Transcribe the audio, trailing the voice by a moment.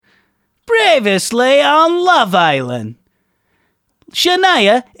Previously on Love Island.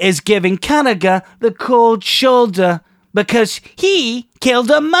 Shania is giving Kanaga the cold shoulder because he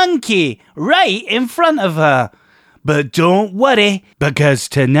killed a monkey right in front of her. But don't worry, because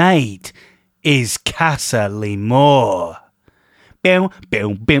tonight is Casa Limor.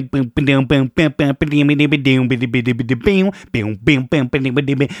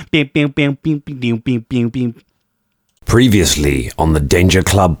 Previously on the Danger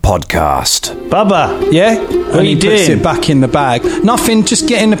Club podcast. Bubba, Yeah? what are you puts doing? it back in the bag. Nothing, just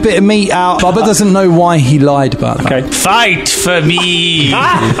getting a bit of meat out. Bubba doesn't know why he lied about that. Fight for me.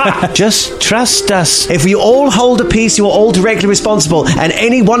 Just trust us. If we all hold a piece, you're all directly responsible, and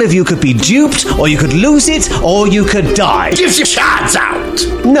any one of you could be duped, or you could lose it, or you could die. Give your cards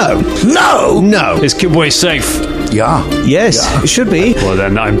out! No. No. Is Kibwe safe? Yeah. Yes, it should be. Well,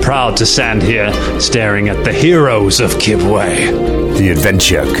 then I'm proud to stand here staring at the heroes of Kibwe. The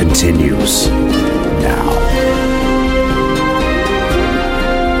adventure continues now.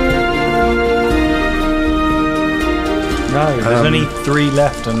 No, there's only 3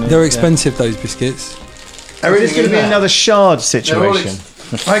 left. And They're expensive, those biscuits. It's going to be another shard situation.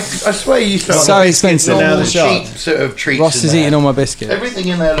 I swear you used to have So expensive. Now normal the shop. cheap sort of treats. Ross in is there. eating all my biscuits. Everything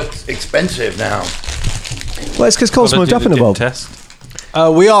in there looks expensive now. Well, it's because Cole's moved up in the world.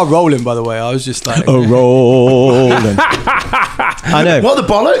 We are rolling, by the way. I was just like... Rolling. I know. What the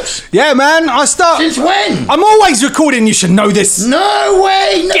bollocks? Yeah, man, I start... Since when? I'm always recording, you should know this. No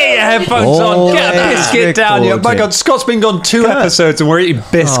way! No. Get your headphones on, get a biscuit down here. My God, Scott's been gone 2 episodes and we're eating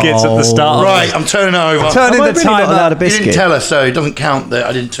biscuits at the start. Right, I'm turning over. Turning Am I the really not time allowed a up. You didn't biscuit? tell us, so it doesn't count that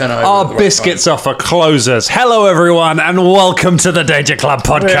I didn't turn over. at the Our right biscuits time. are for closers. Hello, everyone, and welcome to the Danger Club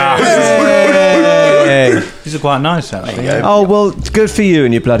podcast. Hey. These are quite nice, actually. Oh, well, it's good for you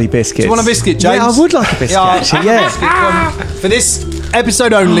and your bloody biscuits. Do you want a biscuit, James? Yeah, I would like a biscuit, actually, yeah. For this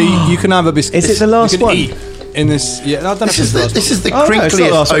episode only, you can have a biscuit. Is it the last you can one? Eat in this... Yeah, I don't know if it's the last This is the Oh, no, it's not the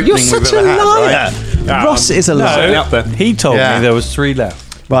crinkliest last one. opening You're we've such a ever had, liar. right? Ross is a liar. Up there. He told Yeah. me there was 3 left.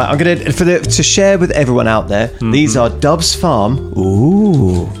 Right, I'm going to share with everyone out there. These are Dove's Farm.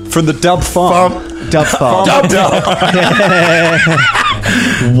 Ooh. From the Dub Farm. Dove Farm.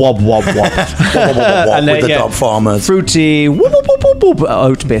 Wob, wob, wob. And they with the get dog farmers. Fruity whoop, whoop, whoop, whoop, whoop,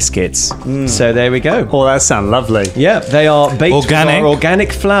 oat biscuits. So there we go. Oh, that sounds lovely. Yeah, they are baked Organic. with our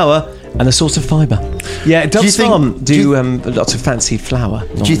organic flour and a source of fibre. Yeah, Dove's think- Farm do lots of fancy flour.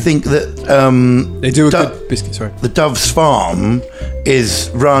 Do you think that They do a Do- good biscuit, sorry. the Dove's Farm is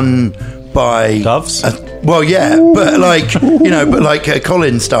run by Doves? well, yeah, but like like a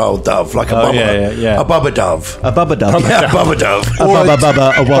Colin style dove, like a bubba, yeah. a bubba dove, A bubba dove. yeah, a bubba dove. A bubba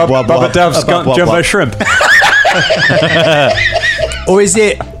bubba, a wob wob wob. Bubba Dove's a bub, wob, jumbo wob. shrimp. Or is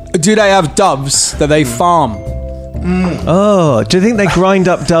it... Do they have doves that they farm? Oh, do you think they grind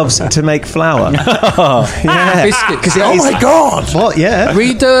up doves to make flour? Yeah. Biscuits. Oh my god! What? Yeah.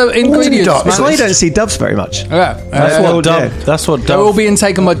 Read the ingredients, doves? That's man. why you don't see doves very much. Yeah. That's Oh, what dear. Dove. That's what They're all Dove. being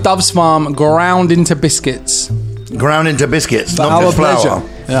taken by Dove's Farm, ground into biscuits. Ground into biscuits, For not our just flour. pleasure.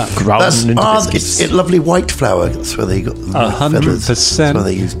 Yeah. That's into it's lovely white flour. That's where they got the feathers. 100% That's where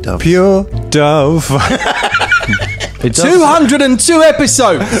they use doves. Pure Dove. 202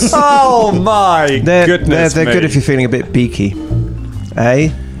 episodes. Oh my They're goodness good me. if you're feeling a bit beaky. Eh?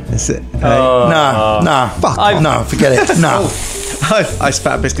 That's it. No, forget it. No. I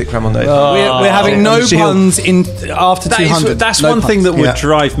spat a biscuit crumb on those. We're having no On the shield. puns in after That is- 200. that's No one thing puns. that would Yeah.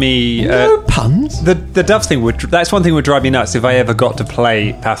 drive me. No puns. The Dove thing would. That's one thing would drive me nuts if I ever got to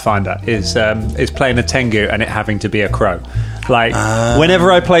play Pathfinder. Is playing a Tengu and it having to be a crow. Like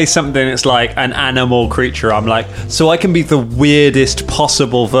whenever I play something, it's like an animal creature. I'm like, so I can be the weirdest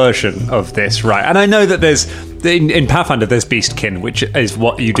possible version of this, right? And I know that there's. In Pathfinder, there's Beastkin, which is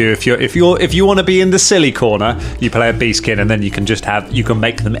what you do if you want to be in the silly corner. You play a Beastkin, and then you can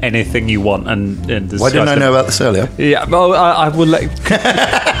make them anything you want. And Why didn't I know about this earlier? Yeah, well, I will let.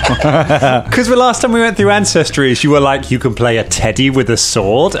 Because the last time we went through Ancestries, you were like, you can play a teddy with a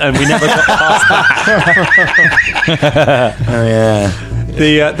sword, and we never got past that. Oh yeah.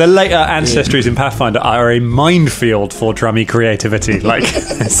 The later Ancestries in Pathfinder are a minefield for drummy creativity. Like,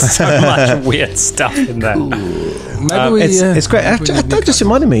 there's so much weird stuff in there. Maybe we, It's great. That just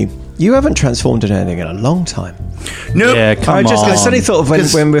reminded me. You haven't transformed into anything in a long time. Nope. Yeah, come I on. suddenly thought of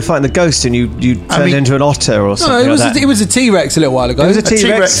when we were fighting the ghost and you turned into an otter or something. No, like that. it was a T-Rex a little while ago. It was a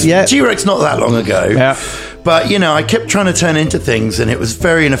T-Rex. Yeah. T-Rex not that long ago. Yeah. But, I kept trying to turn into things and it was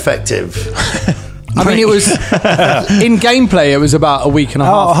very ineffective. I mean, it was in gameplay. It was about a week and a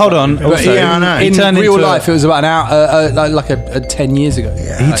half. Oh, hold on. But Also, yeah, I know. In real life, it was about an hour, like 10 years ago.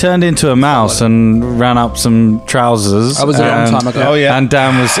 He turned into a mouse and ran up some trousers. That was a long time ago. Oh yeah, and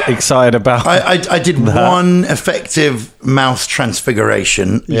Dan was excited about. I did one effective mouse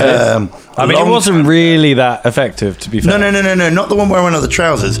transfiguration. Yeah. I mean, it wasn't really that effective, to be fair. No, not the one where I went on the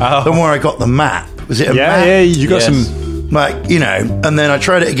trousers. The one where I got the map. Was it a map? Yeah, you got some... Like, you know, and then I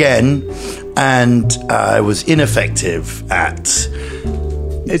tried it again, and I was ineffective at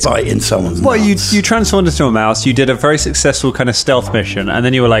biting someone's Well, nuts. you transformed into a mouse, you did a very successful kind of stealth mission, and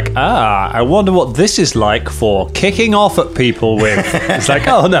then you were like, I wonder what this is like for kicking off at people with. It's like,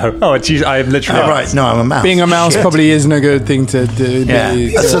 oh no, I'm literally... Oh, right, no, I'm a mouse. Being a mouse probably isn't a good thing to do.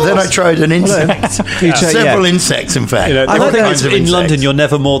 Yeah. So then I tried an insect. Several insects, in fact. You know, Different the kinds of in insects. London, you're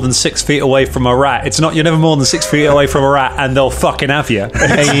never more than 6 feet away from a rat. It's not, you're never more than 6 feet away from a rat, and they'll fucking have you.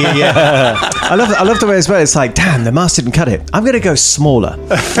 I love the way as well. It's like, damn, the mouse didn't cut it. I'm going to go smaller.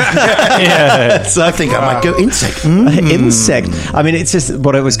 So I think I might go insect. Insect. I mean, it's just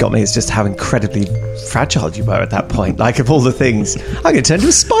what always got me is just how incredibly fragile you were at that point. Like, of all the things, I'm going to turn into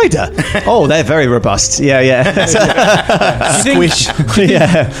a spider. Oh, they're very robust. Yeah. Squish.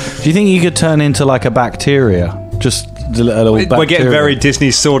 Yeah. Do you think you could turn into like a bacteria? Just a little bacteria. We're getting very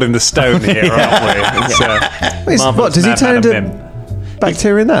Disney Sword in the Stone here, aren't we? It's, What does he turn into?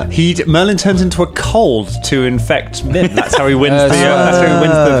 Bacteria in that? Merlin turns into a cold to infect Mim. That's how he wins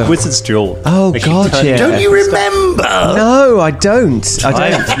the Wizard's Duel. Oh, God, yeah. Don't you remember? No, I don't.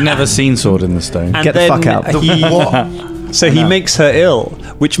 I've never seen Sword in the Stone. And Get the fuck out. So he makes her ill,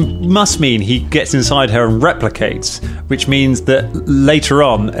 which must mean he gets inside her and replicates, which means that later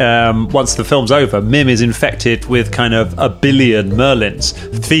on, once the film's over, Mim is infected with kind of a billion Merlins,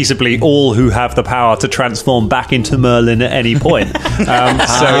 feasibly all who have the power to transform back into Merlin at any point.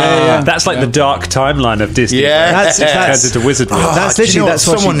 That's like the dark timeline of Disney. Yeah. That's turns into Wizard World. That's do you know literally- what? that's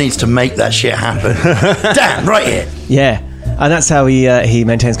what Someone needs to make that shit happen. Dan, right here. Yeah. And that's how he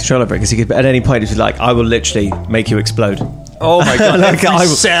maintains control over it, because he could, at any point, if you like, I will literally make you explode. Oh my god! Like, Every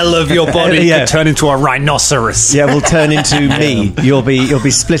cell of your body Yeah. could turn into a rhinoceros. Yeah, will turn into me. You'll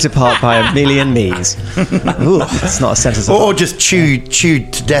be split apart by a million me's. Ooh, it's not a sentence. Or just chewed to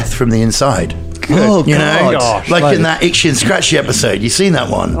death from the inside. Oh, You know, God. like in that Itchy and Scratchy episode, you seen that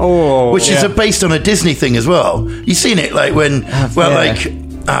one? Which is based on a Disney thing as well. You seen it, like when,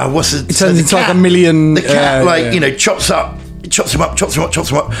 what's it? It turns into like a million. The cat, chops him up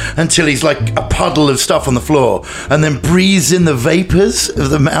until he's like a puddle of stuff on the floor, and then breathes in the vapors of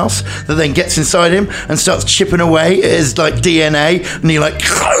the mouse that then gets inside him and starts chipping away at his like DNA, and he like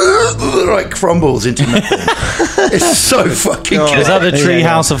crumbles into nothing. It's so fucking good. Is that the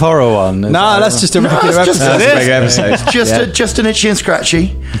Treehouse of Horror one? No, that's just a regular just episode. It's just an Itchy and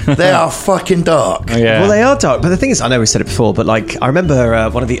Scratchy. They are fucking dark. Yeah. Well, they are dark, but the thing is, I know we said it before, but like I remember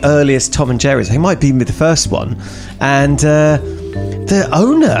one of the earliest Tom and Jerry's. He might be the first one, and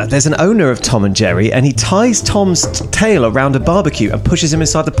there's an owner of Tom and Jerry, and he ties Tom's tail around a barbecue and pushes him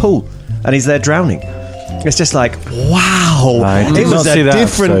inside the pool, and he's there drowning. It's just like, wow, I did it was not see a that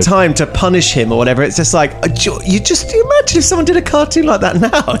different episode. time to punish him or whatever. It's just like, you imagine if someone did a cartoon like that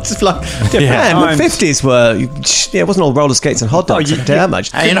now. It's just like, man, the 50s were, it wasn't all roller skates and hot dogs. You did how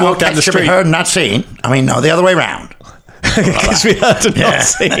much? And walk down the should be street. heard and not seen. I mean, no, the other way around. Because we heard and not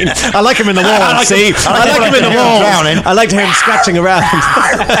seen. I like him in the wall, like see? him- I like him in the him wall. drowning. I like to hear him scratching around.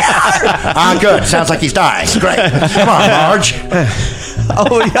 Good. Sounds like he's dying. Great. Come on, Marge.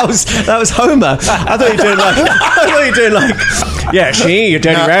 Oh, that was Homer. I thought you were doing like, yeah, you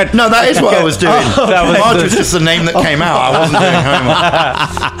dirty rat. No, that is what I was doing. Marge was just the name that came out. I wasn't doing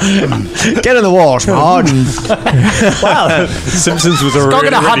Homer. Get in the walls, Marge. Wow, Simpsons was a Go really,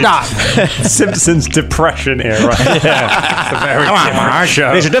 get a hot really dog. Simpsons depression era. Yeah, it's a very Come on, different Marge.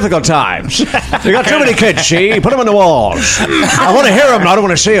 show. These are difficult times. You got too many kids, put them on the walls. I want to hear them, I don't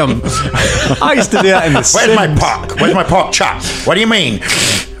want to see them. I used to do that in the Where's my pork? Where's my pork chop? What do you mean?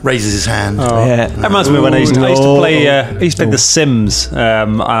 Raises his hand. Yeah. That reminds me when I used to play. I used to play The Sims.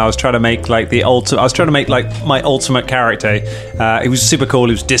 I was trying to make like the ultimate. I was trying to make like my ultimate character. He was super cool.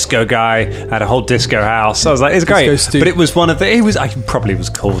 He was a disco guy. Had a whole disco house. I was like, it's great. Disco Stu. But it was one of the. It was. I probably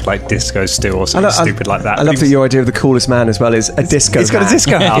was called like Disco Stu or something stupid like that. I love that your idea of the coolest man as well is a disco. He's got a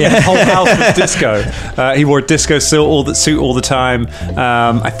disco house. Yeah, the whole house was disco. He wore a disco suit all the time.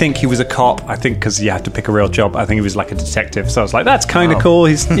 I think he was a cop. I think because you had to pick a real job. I think he was like a detective. So I was like, that's kind of cool.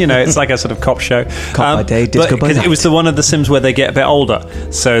 He's it's like a sort of cop show. Cop by day, disco by night. It was the one of the Sims where they get a bit older,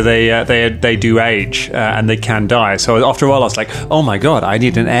 so they do age and they can die. So after a while, I was like, oh my god, I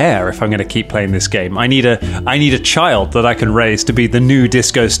need an heir if I'm going to keep playing this game. I need a child that I can raise to be the new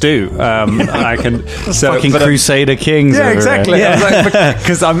Disco Stu. I can Fucking Crusader Kings. Yeah, exactly.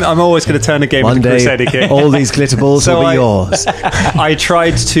 Because I'm always going to turn a game One into day, Crusader King. all these glitter balls will be yours. I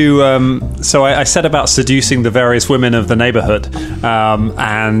tried to. I set about seducing the various women of the neighborhood,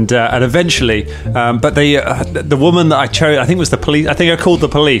 and eventually, but the woman that I chose, I think it was the police. I think I called the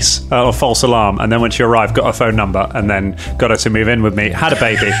police a false alarm, and then when she arrived, got her phone number, and then got her to move in with me. Had a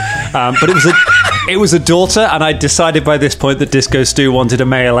baby, but it was a daughter, and I decided by this point that Disco Stu wanted a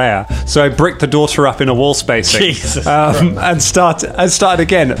male heir, so I bricked the daughter up in a wall spacing. Jesus. And started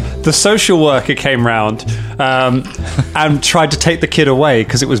again. The social worker came round and tried to take the kid away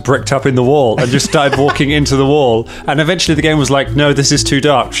because it was bricked up in the wall, and just started walking into the wall. And eventually the game was like, no, this is too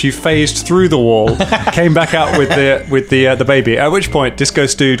dark. She phased through the wall, came back out with the baby. At which point Disco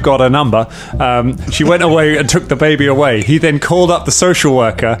Stu got her number. She went away and took the baby away. He then called up the social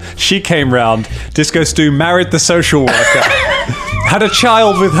worker. She came round. Disco Stu married the social worker, had a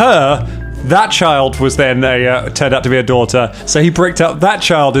child with her. That child was then turned out to be a daughter, so he bricked up that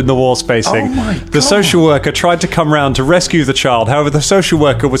child in the wall spacing. Oh my God. The social worker tried to come round to rescue the child. However, the social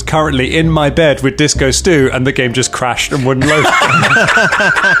worker was currently in my bed with Disco Stu, and the game just crashed and wouldn't load.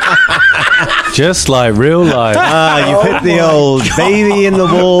 Just like real life. You've hit the old baby in the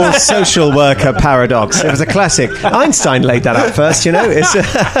wall social worker paradox. It was a classic. Einstein laid that out first, It's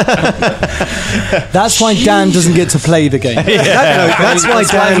That's why Dan doesn't get to play the game. that's why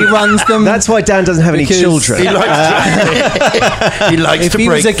Dan he runs them. That's why Dan doesn't have any Because children. He likes If to he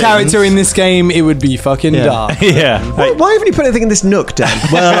break was a character things. in this game, it would be fucking dark. Yeah. Why haven't you put anything in this nook, Dan?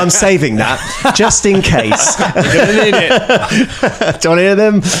 Well, I'm saving that just in case. Don't hear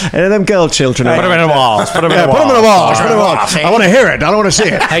them. Any of them girl children. Put them in a wall. Put them in a Put them in a wall. wall. Put them in a wall. I want to hear it. I don't want to see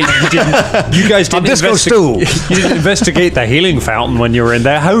it. Hey, you guys didn't Disco Stu. You didn't investigate the healing fountain when you were in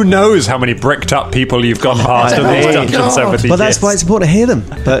there. Who knows how many bricked up people you've gone past in these dungeons over the years. But that's why it's important to hear them.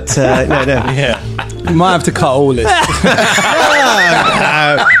 But no. You might have to cut all this.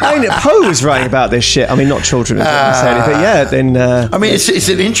 I mean, Poe was writing about this shit. I mean, not children necessarily, but yeah. Then I mean, it's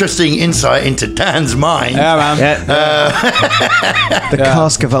an interesting insight into Dan's mind. Yeah, man. the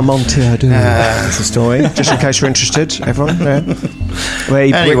cask of Amontillado. That's the story. Just in case you're interested, everyone. Yeah. Where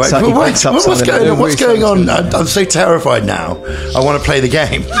he Anyway, bricks up, he bricks up what's something. going on? What's going on? I'm so terrified now. I want to play the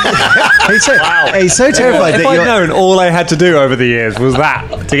game. He's so terrified If that I'd you're. known all I had to do over the years was that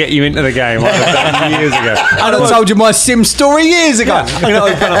to get you into the game, I would have done years ago. I told you my Sim story years ago. I'm going to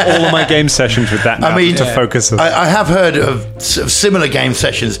open up all of my game sessions with that now I mean, to focus. I have heard of similar game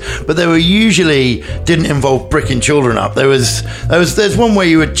sessions, but they were usually didn't involve bricking children up. There's one where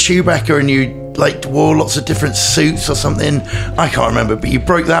you were Chewbacca and you wore lots of different suits or something. I can't remember, but you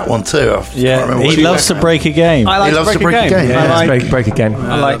broke that one too. I can't remember He loves to break a game. I like He loves to break a game. I Yeah, like, break a game.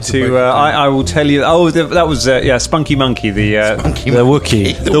 I like to. I will tell you. Oh, that was Spunky Monkey, the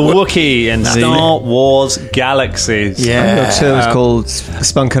Wookiee. the Wookiee in Star Wars Galaxies. Yeah. The show was called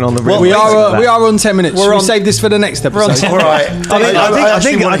Spunkin' on the Rim. We are on 10 minutes. Should we save this for the next episode? All right. I think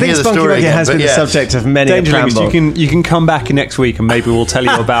Spunky Monkey has been the subject of many a Dangerlings, preamble. you can come back next week and maybe we'll tell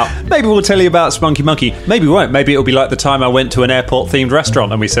you about Spunky Monkey. Maybe we won't. Maybe it'll be like the time I went to an airport themed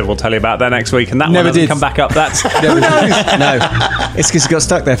restaurant and we said we'll tell you about that next week, and that Never one hasn't did. come back up. That's No, it's because he got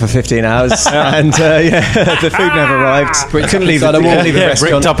stuck there for 15 hours and the food never arrived. Couldn't leave the restaurant.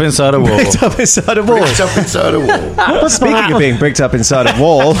 Bricked up inside a wall. Bricked up inside a wall. Bricked up inside a wall. Well, speaking of being bricked up inside a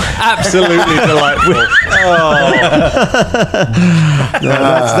wall, absolutely delightful.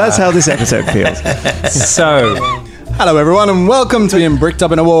 that's how this episode feels. So, Hello, everyone, and welcome to being bricked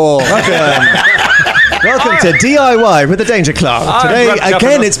up in a wall. Welcome to DIY with the Danger Club. Today, bricked up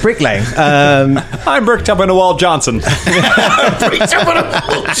again, in a- it's bricklaying. I'm bricked up in a wall, Johnson. Bricked up in a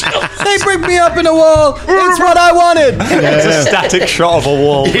wall. They bricked me up in a wall. It's what I wanted. It's a static shot of a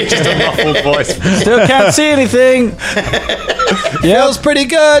wall with just a muffled voice. Still can't see anything. Feels pretty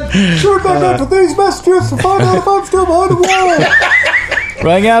good. Shoot back up to these messages to find out if I'm still behind the wall.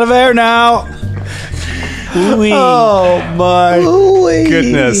 Running out of air now. Ooh-wee. Oh my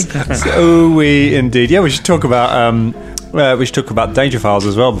goodness! Ooh-wee, indeed. Yeah, we should talk about Danger Files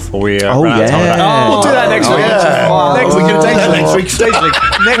as well before we. Oh, run out of time. yeah. We'll do that next week. Next week,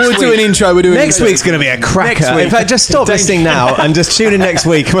 Next week. We'll do an intro. We're doing Next week's going to be a cracker. Next week. In fact, just stop listening now and just tune in next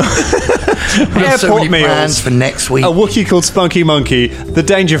week. Got so Airport many plans meals. for next week. A Wookiee called Spunky Monkey, the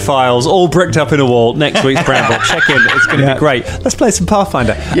Danger Files, all bricked up in a wall. Next week's Bramble. Check in. It's going to be great. Let's play some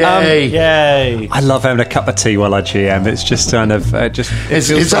Pathfinder. Yay. Yay. I love having a cup of tea while I GM. It's just kind of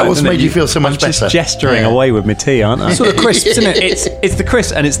Is that what's made you feel so much I'm just better? gesturing Yeah. away with my tea, aren't I? Sort of crisps, isn't it? It's the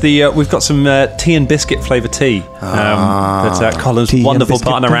crisp, and it's the we've got some tea and biscuit flavoured tea that Colin's Tea and wonderful biscuit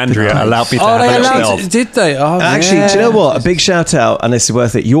partner flavoured Andrea tea. allowed me to Oh, have they a allowed little it, did they? Oh, Actually, do you know what? A big shout out, and this is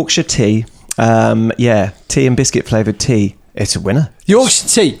worth it. Yorkshire tea. Tea and biscuit flavoured tea. It's a winner. Yorkshire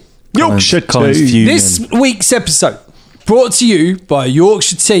tea. Yorkshire Colin's tea. fuming. This week's episode brought to you by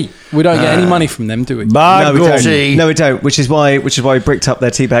Yorkshire Tea. We don't get any money from them, do we? No, we don't. Tea. No, we don't. Which is why we bricked up their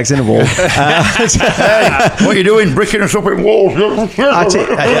tea bags in a wall. Hey, what are you doing? Bricking us up in walls? I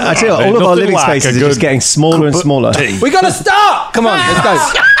tell you, all of our living spaces are just getting smaller and smaller. We got to start. Come on, let's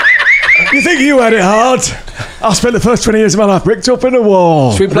go. You think you had it hard? I spent the first 20 years of my life bricked up in a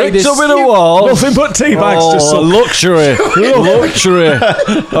wall. Should we play this? wall. Nothing but tea bags. just luxury. Luxury.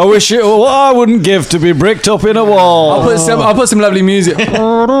 I wish it. What I wouldn't give to be bricked up in a wall. I'll put some lovely music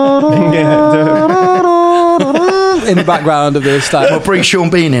in the background of this. We'll Like, bring Sean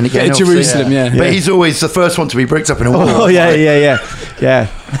Bean in again. Yeah, obviously. Jerusalem, yeah. But he's always the first one to be bricked up in a wall. Oh, yeah.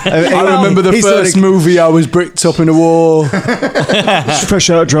 I remember the He's first sort of- movie I was bricked up in a wall. fresh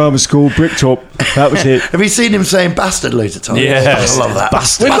out of drama school, bricked up. That was it. Have you seen him saying bastard loads of times? Yes. I love that.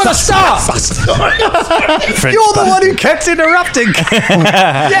 We've got to start. You're the one who kept interrupting.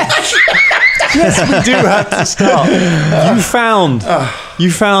 Yes, we do have to start.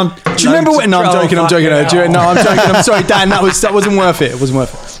 You found. Do you remember when? No, I'm joking. I'm joking. No, I'm joking. I'm sorry, Dan. That wasn't worth it. It wasn't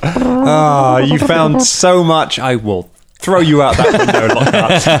worth it. You found so much. I will throw you out that window like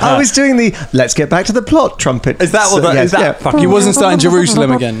that. I was doing the let's get back to the plot trumpet. Is that what that is? That fucking. You wasn't starting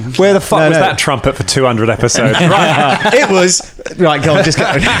Jerusalem again. Where the fuck No, was no. that trumpet for 200 episodes? Right. It was right. Go on, just go.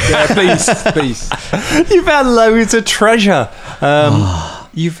 Yeah, please. You found loads of treasure.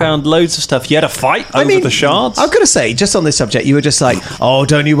 You found loads of stuff. You had a fight over the shards. I've got to say, just on this subject, you were just like, "Oh,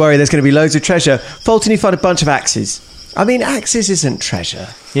 don't you worry, there's going to be loads of treasure." Fulton, you find a bunch of axes. I mean, axes isn't treasure.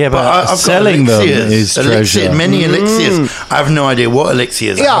 Yeah, but I've got selling them elixirs. is treasure. Many elixirs. I have no idea what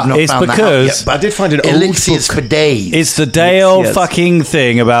elixirs. Yeah, I have not it's found that out because yet, but I did find an old elixirs book. for days. It's the day old Yes. fucking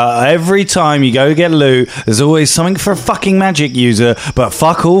thing about every time you go get loot, there's always something for a fucking magic user, but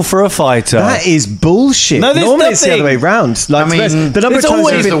fuck all for a fighter. That is bullshit. No, there's Normally it's the other nothing. way round. Like, I mean, the number of There's times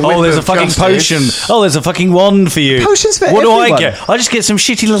always I've there's been- a there's a of fucking justice. potion. Oh, there's a fucking wand for you. Potions for what do I everyone. get? I just get some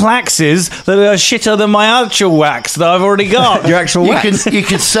shitty little axes that are shitter than my actual wax that I've already got. your actual You wax.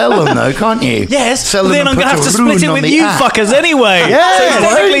 can sell them though, can't you? Yes, Sell but them then and I'm put going to have a to split rune it on with the you app. fuckers anyway. Yeah, so it's right.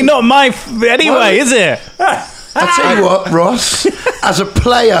 technically not my anyway, is it? I tell you what, Ross. As a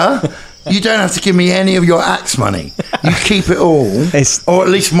player, you don't have to give me any of your axe money. You keep it all, It's- or at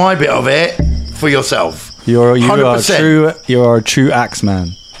least my bit of it, for yourself. You are 100%. You are a true axe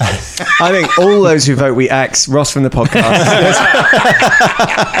man. I think all those who vote, we axe Ross from the podcast.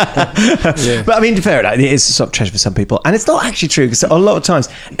 But I mean, to fair enough, it is sort of treasure for some people, and it's not actually true because a lot of times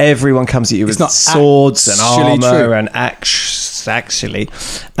everyone comes at you with not swords and actually armor true. and axe. Actually,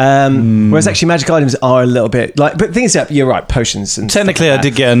 whereas actually magic items are a little bit like. But things up, you're right. Potions and stuff Technically, like I that.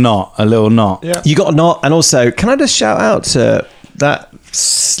 did get a little knot. Yeah. You got a knot, and also, can I just shout out to that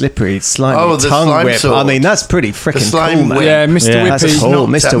slippery, slimy Oh, the tongue slime whip? sword. I mean, that's pretty freaking slime cool, man. whip. Yeah, Mr. Yeah. That's a Whippy. cool Not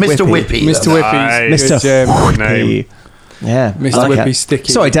Mr. Mr. Whippy. Whippy. Mr. Nice. Whippy's. Mr. Name. Whippy. Yeah, Mr. I like Whippy it.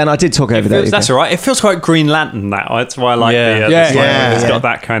 sticky. Sorry, Dan, I did talk over that. That's all right. It feels quite Green Lantern. That's why I like Yeah. the Yeah. slime. Yeah. It's Yeah. got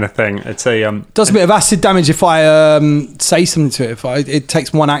that kind of thing. It's a Does a bit of acid damage if I say something to it. It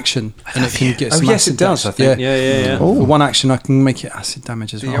takes one action and it can get some yes, acid it does. damage. I think. Yeah. For one action, I can make it acid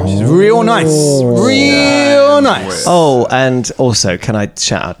damage as well. Which is real nice. Real nice. Oh, and also, can I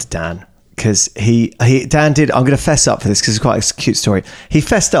shout out to Dan? Because Dan did, I'm going to fess up for this because it's quite a cute story. He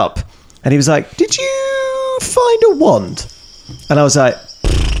fessed up and he was like, "Did you find a wand?" And I was like,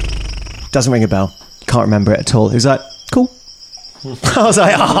 "Doesn't ring a bell. Can't remember it at all." He was like, "Cool." I was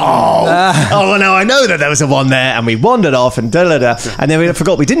like, well, now I know that there was a wand there, and we wandered off, and da-da-da, and then we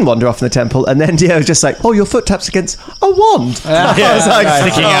forgot we didn't wander off in the temple, and then Dio was just like, "Oh, your foot taps against a wand." I was like,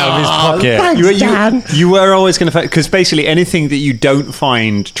 Sticking out of his pocket. Thanks, Dan. You were always going to because basically anything that you don't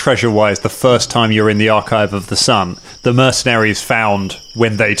find treasure-wise the first time you're in the Archive of the Sun, the mercenaries found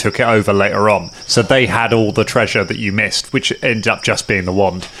when they took it over later on. So they had all the treasure that you missed, which ended up just being the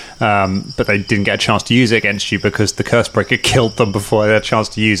wand. But they didn't get a chance to use it against you because the Cursebreaker killed them before they had a chance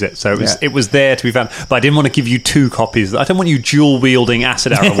to use it. So it was there to be found. But I didn't want to give you 2 copies. I don't want you dual-wielding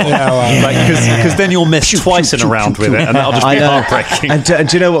acid arrow because then you'll miss twice in a round with it, and that'll just be heartbreaking. And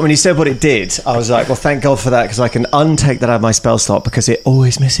do you know what? When you said what it did, I was like, well, thank God for that, because I can untake that out of my spell slot, because it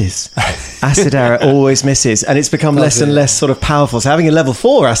always misses. Acid arrow always misses, and it's become less and less sort of powerful. So having a level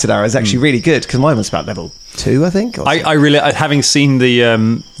 4 acid arrow is actually really good, because mine was about level 2, I think. I really, having seen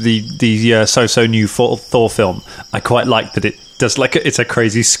the so new Thor film, I quite like that it does it's a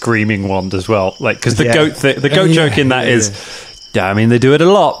crazy screaming wand as well. Like, because the goat joke in that is, I mean, they do it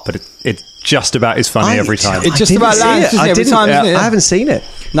a lot, but it's just about as funny every time. It just about lands every time, isn't it? I haven't seen it.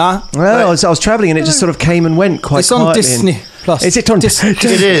 Nah. Well, I was travelling and it just sort of came and went quite It's on quietly. Disney Plus. Is it on Disney? It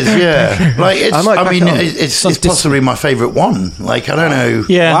is, yeah. Like, It's it's possibly my favourite one. Like, I don't know.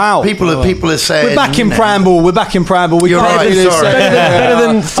 Yeah. Wow. People are saying... We're back in you know, Pramble. We're back in Pramble. We You're can't right, do this. sorry. Better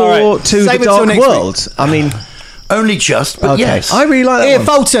than Thor to Save the it till Dark next week. World. I mean, Only just, but okay. yes. I really like that Here,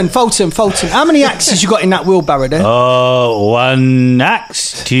 one. Fulton. How many axes you got in that wheelbarrow there? 1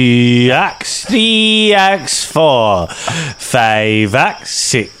 axe, 2 axe, 3 axe, 4, 5 axe,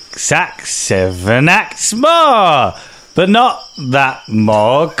 6 axe, 7 axe more. But not that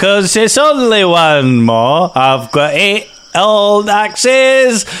more, because it's only 1 more. I've got 8 old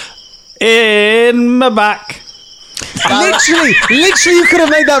axes in my back. Literally, you could have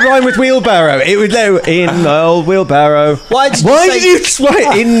made that rhyme with wheelbarrow. It would go in my old wheelbarrow. Why did you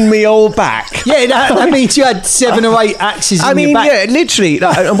swear in me old back? Yeah, that means you had 7 or 8 axes in your back. yeah, literally.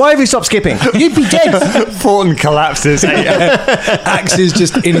 And why have you stopped skipping? You'd be dead. Thornton collapses. Axes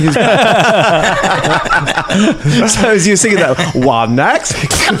just in his back. So as you were singing that, 1 axe,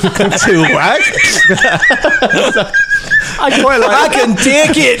 2 axe. I can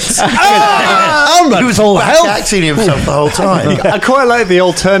take it. He was back-axing himself the whole time. I quite like the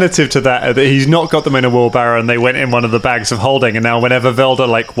alternative to that he's not got them in a wheelbarrow and they went in one of the bags of holding, and now whenever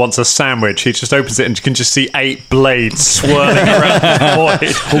Velda wants a sandwich, he just opens it and you can just see 8 blades swirling around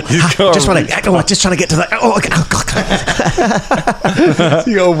his void. Just trying to get to that. Oh, God.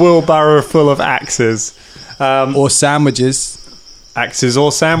 You got a wheelbarrow full of axes. Or sandwiches. Axes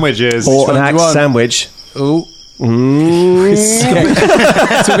or sandwiches. Or an axe sandwich. Ooh. It's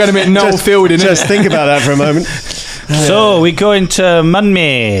going to be Noel Fielding. Just think about that for a moment. So, we going to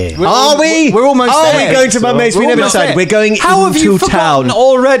Munmay. Are we? We're almost Are there. we going to Mummies? We We're never almost decided. there. We're going How have you into forgotten town.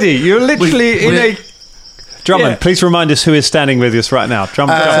 already? You're literally in we're- a... Drummond, please remind us who is standing with us right now. The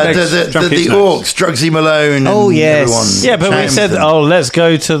orcs, Drugsy Malone. Oh, and yes. everyone. Yeah, but we said, let's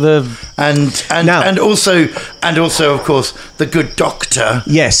go to the... And also, of course, the good doctor.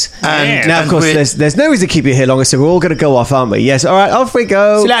 Yes. And Now, of course, there's no reason to keep you here longer, so we're all going to go off, aren't we? Yes. All right, off we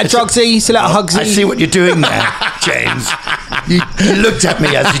go. So let Drugsy, so let Hugsy. I see what you're doing there, James. You looked at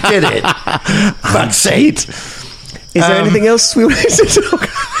me as you did it. Fuck's sake. Is there anything else we wanted to talk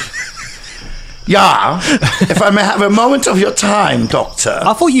about? Yeah, if I may have a moment of your time, Doctor.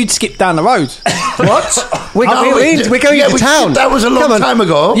 I thought you'd skip down the road. What? We're going into town. That was a long time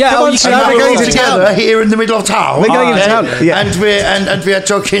ago. Yeah, Come on, you so can now have we're it going all to together town. here in the middle of town. We're going into town, yeah. And we are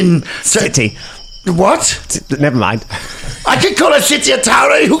talking City. What? Never mind. I can call a city a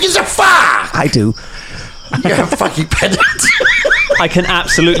town. Who gives a fuck? I do. You're a fucking pedant. I can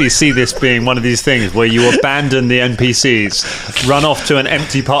absolutely see this being one of these things where you abandon the NPCs, run off to an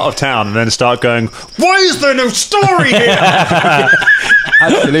empty part of town, and then start going, why is there no story here?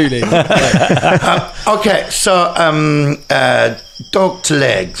 Absolutely. Okay, so, Dr.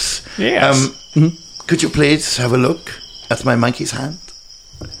 Legs. Yes. Could you please have a look at my monkey's hand?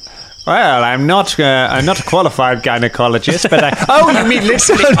 Well, I'm not a qualified gynecologist, but you mean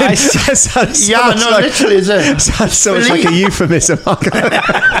literally? Literally, Sounds so much like a euphemism.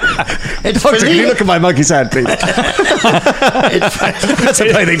 it's Doctor, can you look at my monkey's hand, please? That's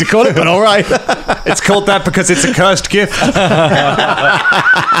a funny thing to call it, but all right. It's called that because it's a cursed gift.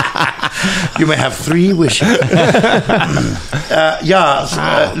 You may have 3 wishes.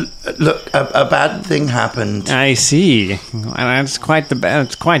 Look, a bad thing happened. I see. And it's quite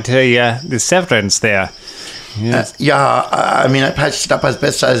the severance there. Yes. I mean, I patched it up as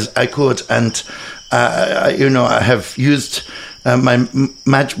best as I could, and I have used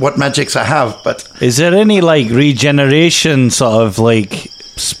what magics I have, but Is there any, regeneration sort of,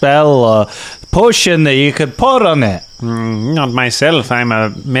 spell or potion that you could pour on it? Not myself. I'm a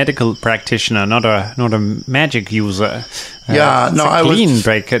medical practitioner, not a magic user. I was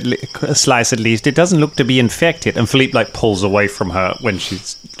break a slice at least. It doesn't look to be infected. And Philippe pulls away from her when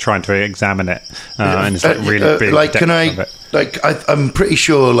she's trying to examine it, and it's really big. I'm pretty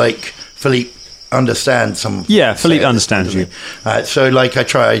sure Philippe understands some. Yeah, Philippe understands you. So I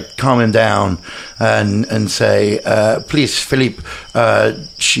try to calm him down and say, please, Philippe,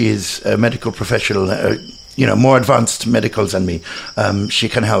 she is a medical professional. More advanced medical than me. She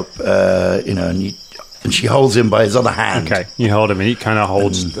can help, and she holds him by his other hand. Okay, you hold him, and he kind of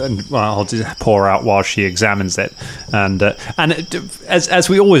holds his paw out while she examines it. And as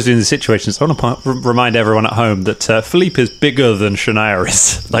we always do in these situations, I want to remind everyone at home that Philippe is bigger than Shania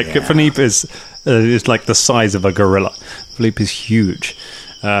is. Philippe is like the size of a gorilla. Philippe is huge.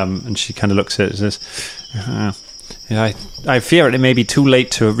 And she kind of looks at it and says, I fear it may be too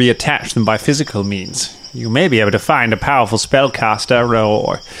late to reattach them by physical means. You may be able to find a powerful spellcaster,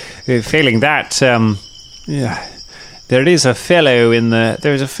 or failing that, there is a fellow in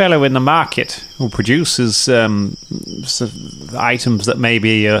the market who produces items that may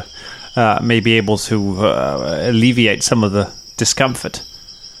be able to alleviate some of the discomfort.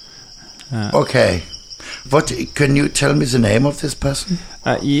 Okay, what can you tell me the name of this person?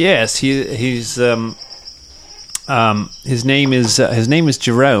 Yes, his name is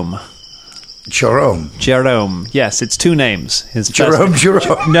Jerome. Jerome. Yes, it's two names. Jerome.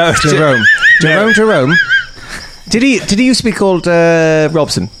 No, Jerome. Did he used to be called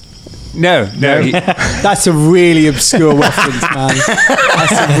Robson? No. That's a really obscure reference, man.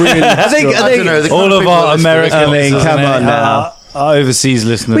 That's a really obscure. I don't know, all of our American come on now. Our overseas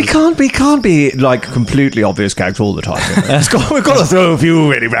listeners. We can't be like completely obvious gags all the time. We've got to throw a few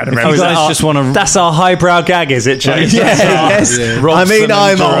really random. That's our highbrow gag, is it, James? Yes.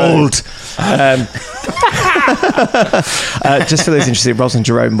 I'm old. Just for those interested, Robson and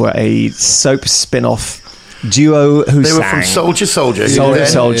Jerome were a soap spin-off duo who they were from Soldier. Soldier.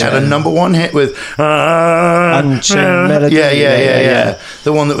 Had a number one hit with Unchained Melody. Yeah.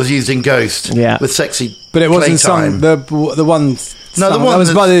 The one that was used in Ghost. Yeah. With sexy. But it wasn't Playtime. sung. The one. No, the one that was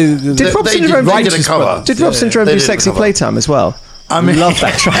that- by the. Did Robson and Jerome they did a cover. Did Robson and Jerome They do did a Sexy cover. Playtime as well? I mean, love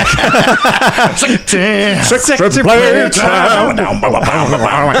that track.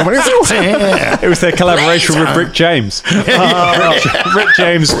 It was their collaboration with Rick James. Rick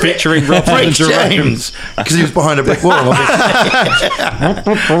James featuring Robson Rick and Jerome. James, because he was behind a brick wall.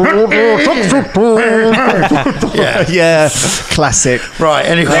 Yeah, classic. Right.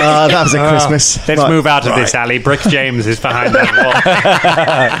 Anyway, That was a Christmas. Let's move out of this alley. Brick James is behind that wall.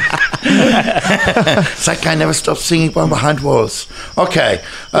 that guy never stopped singing behind walls. Okay.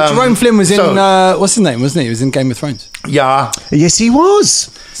 Jerome Flynn was in. so- What's his name? Wasn't he? He was in Game of Thrones. Yeah. Yes, he was.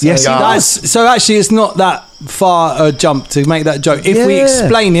 Yes, he yeah. was. So actually, it's not that far a jump to make that joke. If we Yeah.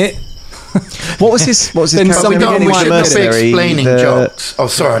 explain it, What was his? Then character some We Beginning don't. We one should not be mercenary, explaining the- jokes. Oh,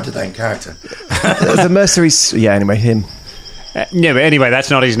 sorry, I did that in character. The mercenaries. Yeah. Anyway, him. No, but anyway, that's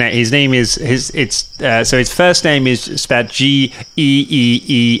not his name. His name is so his first name is spelled Geeer.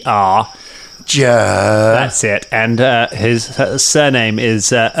 That's it, and his surname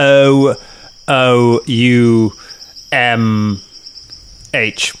is Oumh.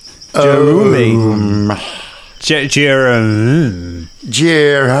 Jerome.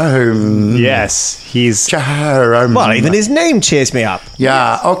 Jerome. Yes, he's. Jerome. Well, even his name cheers me up.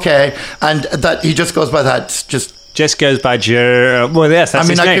 Yeah. Okay. And that he just goes by that. Just goes by Jerome. Well, yes, that's I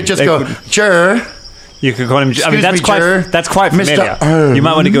mean, his I name. could just go Jer. You could call him. I mean, Excuse me, Jer. that's quite Mr. familiar. You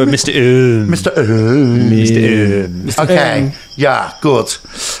might want to go with Mr. Mr. Mr. Okay. Yeah. Good.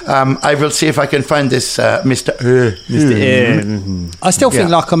 I will see if I can find this Mr. I still think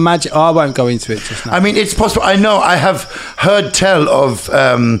like a magic. I won't go into it just now. I mean, it's possible. I know. I have heard tell of,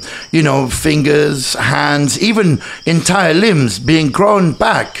 fingers, hands, even entire limbs being grown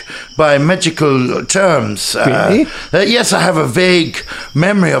back by magical terms. Really? Yes, I have a vague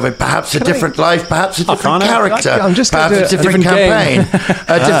memory of it. Perhaps a different life. Perhaps a different character. I'm just perhaps gonna a do different different campaign.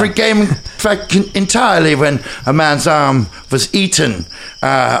 A different game. In fact, entirely when a man's arm was eaten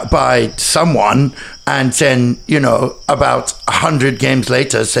by someone. And then, about 100 games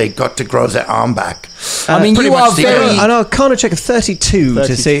later, they got to grow their arm back. I mean, Pretty you much are the very. end. I know. Arcana check of 32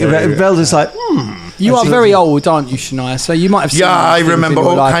 to see. Velda's like, You are very old, aren't you, Shania? So you might have seen Yeah, I these things remember in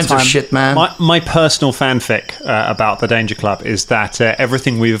your all kinds of lifetime. shit, man. My personal fanfic about the Danger Club is that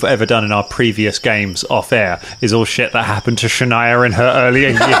everything we've ever done in our previous games off air is all shit that happened to Shania in her earlier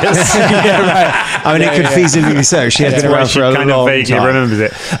years. I mean, it could feasibly be so. She has been around She for a kind long of vaguely time. remembers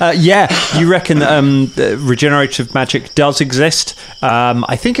it. You reckon that regenerative magic does exist?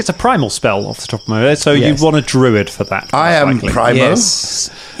 I think it's a primal spell off the top of my head, so Yes. you want a druid for that. I am most likely. Primo.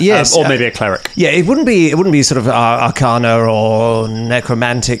 Yes, or maybe a cleric. Yeah, it wouldn't be sort of arcana or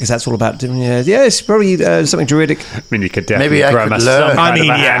necromantic, because that's all about. Yes, probably something druidic. I mean, you could definitely Maybe I grow could myself learn. some kind of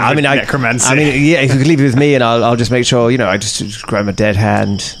a hand with necromancy. if you could leave it with me, and I'll just make sure. I just grab a dead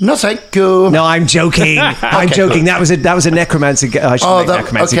hand. No, thank you. No, I'm joking. I'm joking. That was a necromancy. I should make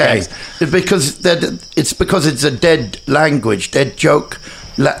necromancy okay. games. Because it's a dead language, dead joke.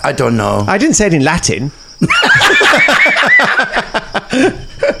 I don't know. I didn't say it in Latin.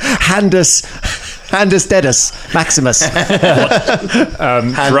 Handus dedus Maximus.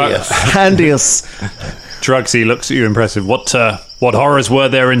 Handius. Drugsy looks at you impressive. What horrors were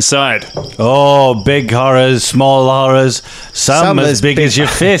there inside? Oh, big horrors, small horrors, some as big as your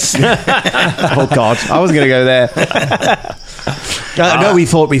fist. Oh God, I wasn't going to go there. No, we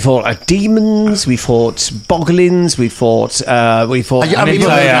fought demons. We fought boglins. We fought. I mean,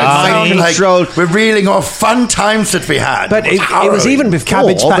 mind like control. we're reeling off fun times that we had. But it was even before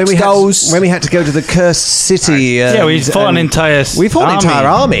Cabbage Patch Dolls. when we had to go to the cursed city. Yeah, we fought an entire We fought an entire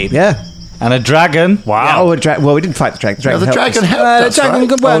army. Yeah. And a dragon. Wow. Oh, well, we didn't fight the dragon. No, the dragon helped The us, dragon,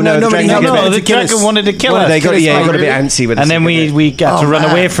 right? well, Oh, no, the nobody dragon- helped No, us the to kill us. dragon wanted to kill us. They got a bit really? antsy with us. And then we got to run man.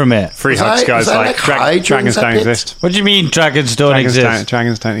 away from it. Free Was hugs, I- guys. was I Like like high during dragons that don't bit? exist. What do you mean dragons don't exist?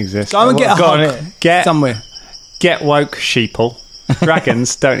 Dragons don't exist. Go and get a Go on, hug Get somewhere. Get woke, sheeple.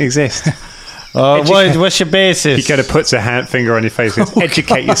 Dragons don't exist. What's your basis? He kind of puts a finger on your face. Says,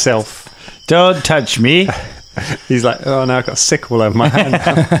 educate yourself. Don't touch me. He's like, oh no, I've got a sick all over my hand.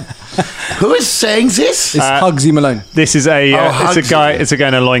 Who is saying this? It's Hugsy Malone. This is it's a Hugsy. guy. It's a guy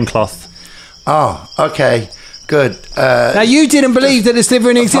in a loincloth. Oh, okay. Good. Now, you didn't believe that the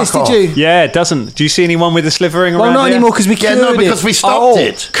slivering existed, off. did you? Yeah, it doesn't. Do you see anyone with a slivering Well, around not here? anymore because we Yeah, cured no, because it. we stopped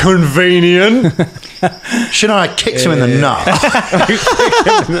it. Convenient. Shania kicks him in the nut.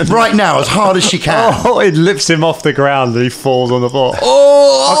 Right now, as hard as she can. Oh, it lifts him off the ground and he falls on the floor.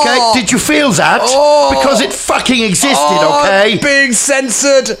 Okay, did you feel that? Because it fucking existed, okay? being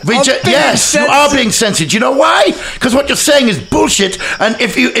censored. Yes, you are being censored. You know why? Because what you're saying is bullshit, and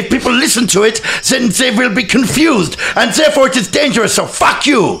if people listen to it, then they will be confused, and therefore it is dangerous. So fuck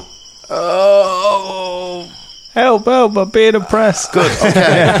you. Help, I'm being oppressed. Good.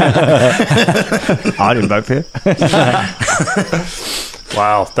 Okay. I didn't vote for you.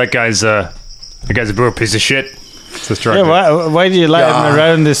 Wow, that guy's a real piece of shit. Says Yeah, Drago. why do you let Yeah. him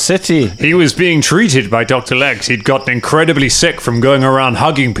around the city? He was being treated by Dr. Legs. He'd gotten incredibly sick from going around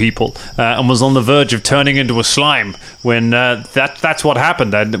hugging people and was on the verge of turning into a slime when that's what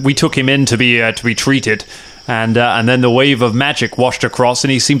happened. And we took him in to be treated. And then the wave of magic washed across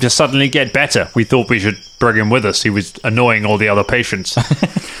and he seemed to suddenly get better. We thought we should bring him with us. He was annoying all the other patients.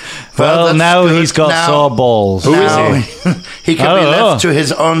 Well, that's now good. he's got Now- sore balls. Who is Now, he? he can I be don't know. left to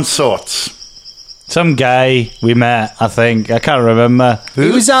his own sorts. Some guy we met, I think. I can't remember. He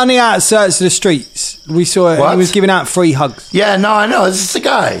was on the outskirts of the streets. We saw it. What? He was giving out free hugs. Yeah, no, I know. This is the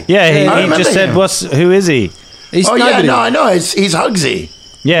guy. Yeah, I he remember just said, him. who is he? He's Oh, yeah, nobody. no, I know. He's Hugsy.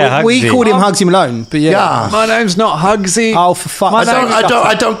 Yeah, we Hugsy. called him Hugsy Malone, but yeah. Yeah. My name's not Hugsy. Oh, for fuck's I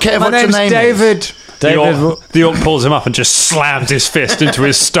sake. don't care what your name is. David. The orc pulls him up and just slams his fist into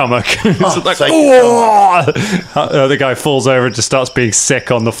his stomach. It's like, thank "Oh!" The guy falls over and just starts being sick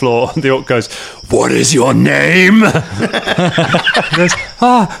on the floor. The orc goes, "What is your name?" He goes,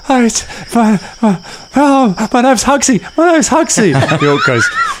 my name's Hugsy. My name's Hugsy. The orc goes,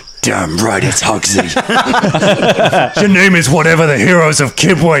 "Damn right, it's Hugsy. Your name is whatever the heroes of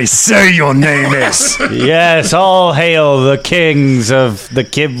Kibwe say your name is." Yes, all hail the kings of the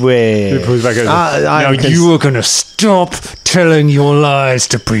Kibwe. Now you are going to stop telling your lies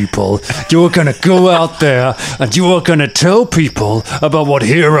to people. You are going to go out there and you are going to tell people about what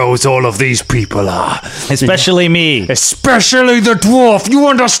heroes all of these people are. Especially me. Especially the dwarf. You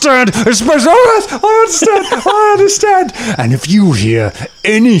understand? Especially, I understand. And if you hear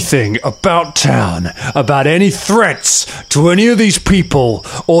anything about town, about any threats to any of these people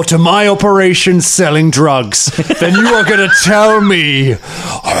or to my operation selling drugs, then you are going to tell me, or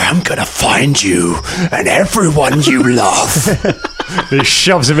I'm going to find you and everyone you love. He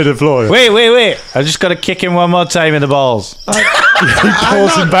shoves him into the floor. Wait. I just got to kick him one more time in the balls. He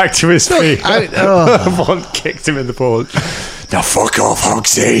pulls him back to his feet. One kicked him in the balls. Now fuck off,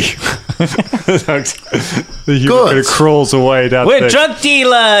 Hugsy. The human crawls away down. We're drug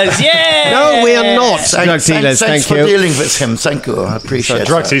dealers. Yeah. No, we are not drug dealers. Thanks Thank for you. dealing with him. Thank you. I appreciate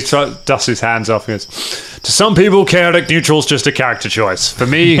Drugs, it. he dusts his hands off and goes, to some people, chaotic neutral's just a character choice. For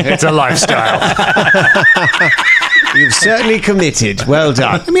me, it's a lifestyle. You've certainly committed. Well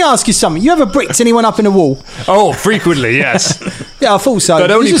done. Let me ask you something. You ever bricked anyone up in a wall? Oh, frequently, yes. Yeah, I thought so. But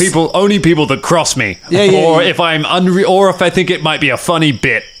You only just- people that cross me. Yeah, yeah, or yeah. if I'm or if I think it might be a funny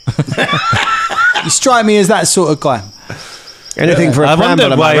bit. You strike me as that sort of guy. Anything for a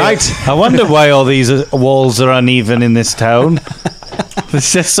bramble, am I right? I wonder why all these walls are uneven in this town.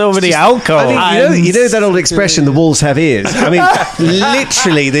 There's just so many alcohol. I think, you know that old expression, the walls have ears? I mean,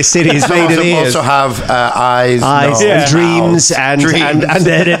 literally, this city is Some made of of them ears. also have eyes, Eyes nose, and dreams mouth, and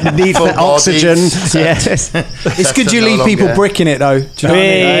dreams, need for full oxygen. bodies. Yes. It's good you no leave people longer- bricking it, though. Do you know what I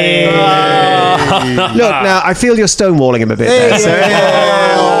mean? Look, now, I feel you're stonewalling him a bit there. So,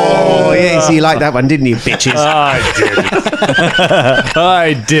 oh, yes, you liked that one, didn't you, bitches? I did.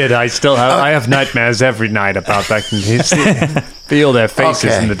 I did. I still have. I have nightmares every night about that. Feel their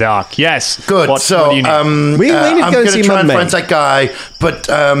faces Okay. in the dark. Yes. Good. What So do you need? We need to I'm go and going see to try and Mud find Maid. that guy. But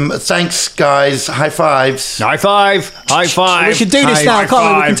thanks, guys. High fives. High five. High five. We can do this high now, can't we?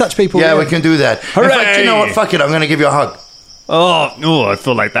 We can five. touch people. Yeah, we can do that. In fact, you know what? Hooray! Fuck it. I'm going to give you a hug. Oh, I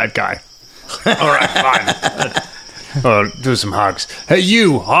feel like that guy. All right, fine. Do some hugs. Hey,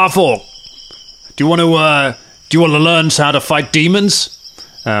 you, half-orc. Do you want to learn how to fight demons?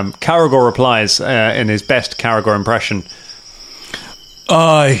 Caragor replies in his best Caragor impression.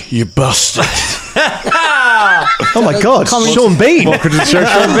 Aye, you bastard. Oh, my God. Sean Bean.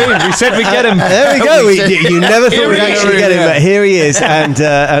 Sean Bean. We said we'd get him. There we go. You never thought we'd Here he actually is. get him, but here he is. And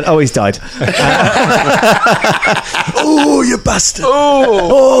oh, he's died. Oh, you bastard.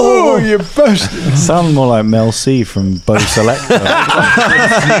 Oh, you bastard. Sound more like Mel C from Bo Selector.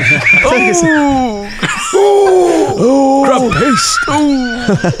 Crab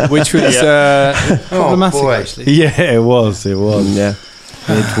paste. Which was problematic, boy. actually. Yeah, it was. It was. Yeah.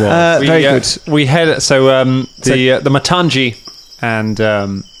 It was. Very good. We head so the Matangi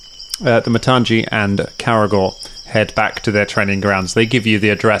and Caragor head back to their training grounds. They give you the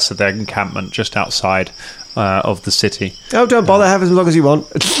address of their encampment just outside of the city. Oh, don't bother. Have as long as you want.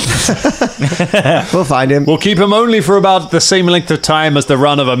 We'll find him. We'll keep him only for about the same length of time as the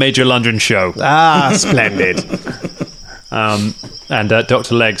run of a major London show. Ah, splendid. And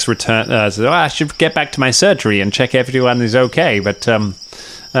Dr. Legs says, I should get back to my surgery and check everyone is okay, but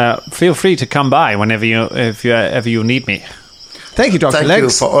feel free to come by whenever if you ever you need me. Thank you, Dr. Thank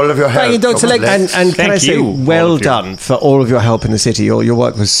Legs. you for all of your help. Thank you, Dr. Legs. And can Thank I say, you, all well of you. done for all of your help in the city. Your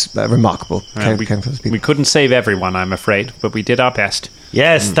work was remarkable. We Came from those people. couldn't save everyone, I'm afraid, but we did our best.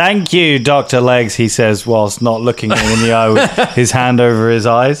 Yes, thank you, Dr. Legs, he says, whilst not looking him in the eye with his hand over his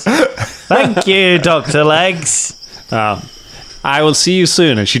eyes. Thank you, Dr. Legs. I will see you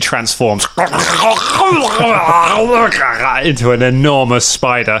soon. And she transforms into an enormous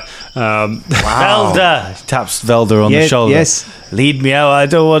spider. Velda. He taps Velda on the Yes, shoulder. yes. Lead me out, I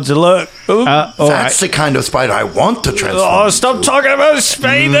don't want to look. All right. That's the kind of spider I want to transform. Oh, stop talking about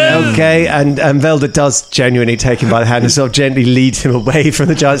spiders. Okay, and Velda does genuinely take him by the hand and sort of gently leads him away from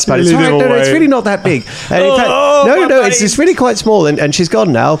the giant spider. It's, Lead him all right, no, it's away. really not that big. And in fact, no, it's really quite small, and she's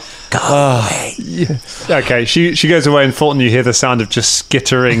gone now. Okay, she goes away, and Fulton, you hear the sound of just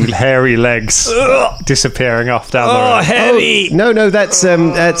skittering, hairy legs disappearing off down the Oh, road. hairy. No, that's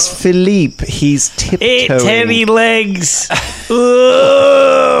Philippe. He's tiptoeing. It's hairy legs.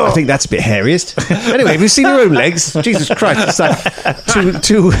 I think that's a bit hairiest. Anyway, have you seen your own legs? Jesus Christ, it's like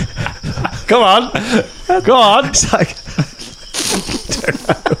two. Come on. Go on. It's like,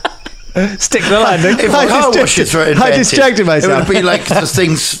 Stick the landing. If I car distracted- washes were I invented, distracted myself. It would be like the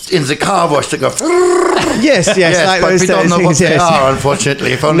things in the car wash that go. yes, Yes, like but those we don't know what things, they yes. are,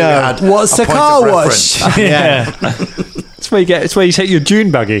 unfortunately. If only No. we had What's a a point car of wash? reference. Yeah. It's where you take your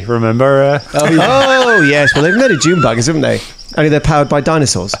dune buggy. Remember? Oh yes, well they've invented June buggers, haven't they? Only they're powered by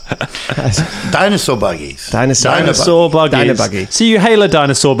dinosaurs. Dinosaur buggies. Dinosaur buggies. Dino buggy. So you hail a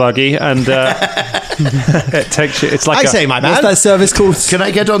dinosaur buggy, and it takes you. It's like I say, my man. What's that service called? Can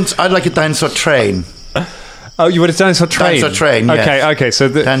I get on? I'd like a dinosaur train. Oh, you want a dinosaur train? Dinosaur train, yes. Okay. So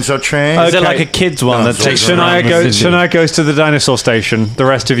the Dinosaur train. Is it like a kid's one that takes around the city? Shania goes to the dinosaur station. The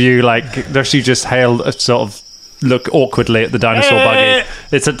rest of you, the rest of you just hail a sort of look awkwardly at the dinosaur buggy.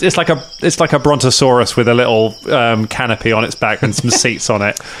 It's like a brontosaurus with a little canopy on its back and some seats on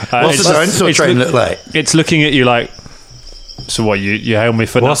it. What's the dinosaur train look like? It's looking at you like. So what? You hail me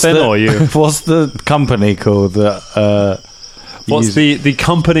for What's nothing, the, or you? what's the company called that? What's the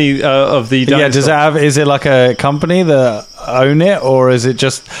company of the dinosaur? Yeah, does it have? Is it like a company that own it, or is it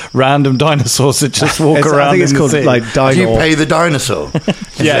just random dinosaurs that just walk around? I think it's in the called city? like Do you Dino. pay the dinosaur?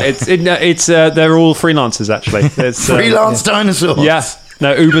 Yeah, it's they're all freelancers actually. It's, Freelance dinosaurs. Yeah.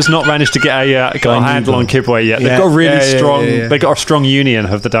 No, Uber's not managed to get a handle on Kibway yet. They've Yeah. got a really Yeah, strong. yeah. They got a strong union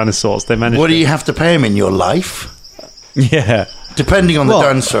of the dinosaurs. They managed. What do you have to pay him in your life? Yeah. Depending on the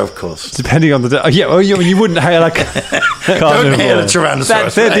dinosaur, of course. Depending on the you wouldn't hail like Don't hail a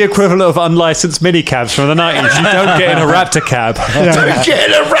Tyrannosaurus. they're the Rex. equivalent of unlicensed minicabs from the 90s. You don't get in a Raptor cab. Don't get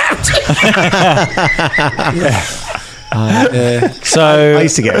a raptor. So I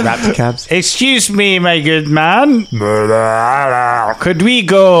used to get raptor cabs. excuse me, my good man. Could we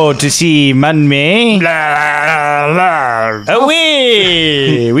go to see Manme?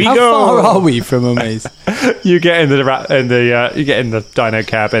 Away we How go. far are we from a maze? You get in you get in the dino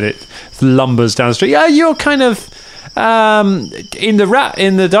cab and it lumbers down the street. Yeah, you're kind of in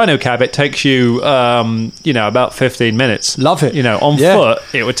the dino cab. It takes you about 15 minutes. Love it. On Yeah. foot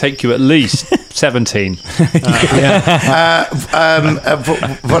it would take you at least 17.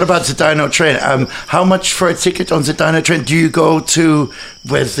 What about the dino train? How much for a ticket on the dino train? Do you go to...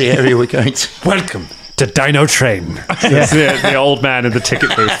 Where's the area we're going to? Welcome to Dino Train. It's the old man in the ticket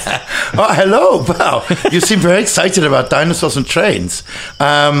booth. Oh, hello. Wow. You seem very excited about dinosaurs and trains.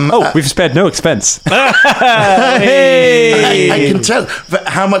 We've spared no expense. I can tell. But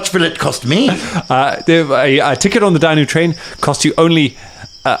how much will it cost me? A ticket on the Dino Train costs you only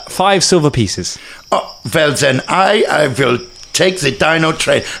 5 silver pieces. Oh, well, then I will take the dino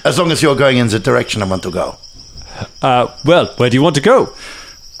train as long as you're going in the direction I want to go. Well, where do you want to go?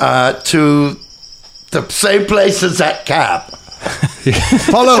 To the same place as that cab.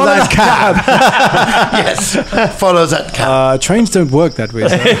 Follow that cab. Yes, follow that cab. Trains don't work that way.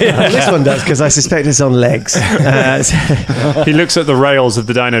 So. This one does because I suspect it's on legs. He looks at the rails of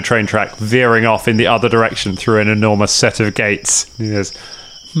the Dino Train track, veering off in the other direction through an enormous set of gates. He goes,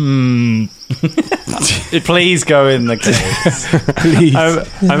 Please go in the case. Please.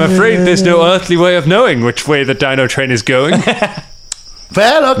 I'm afraid there's no earthly way of knowing which way the Dino Train is going.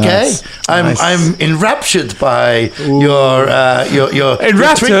 Well, okay. Nice. I'm enraptured by your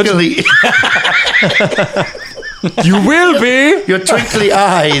Enraptured? twinkly You will be. your twinkly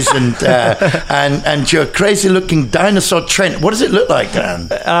eyes and your crazy looking dinosaur train. What does it look like, Dan?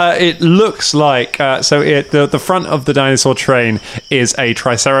 It looks like the front of the dinosaur train is a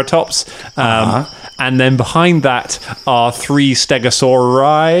Triceratops, and then behind that are 3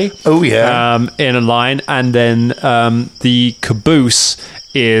 Stegosauri. Oh, yeah. In a line, and then the caboose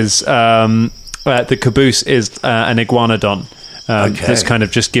is an iguanodon. That's kind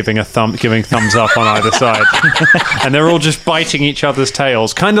of just giving thumbs up on either side, and they're all just biting each other's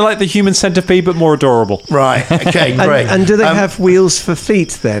tails, kind of like the human centipede, but more adorable. Right. Okay. Great. And do they have wheels for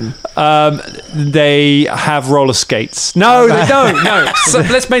feet then? They have roller skates. No, they don't. No. So,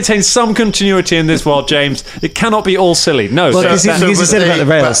 let's maintain some continuity in this world, James. It cannot be all silly. No. Well, because so- you said about the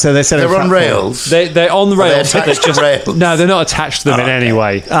rails, so they're they're on rails. they're on the rails. Are they attached to rails? No, they're not attached to them in any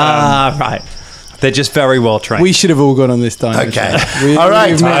way. Right. They're just very well trained. We should have all gone on this dino Okay. train. All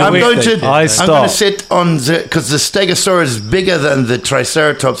right. we've made a I'm going mistake. to. I I'm going to stop. sit on because the Stegosaurus is bigger than the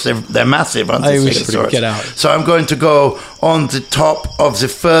Triceratops. They're massive, aren't they? We should Stegosaurus? get out. So I'm going to go on the top of the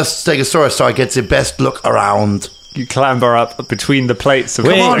first Stegosaurus, so I get the best look around. You clamber up between the plates of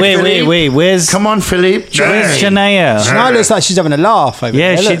on, Wait. Philippe. Where's Come on, Philippe. Where's Shania? Shania looks like she's having a laugh over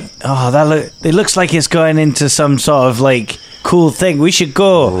Yeah, there. it looks like it's going into some sort of like cool thing. We should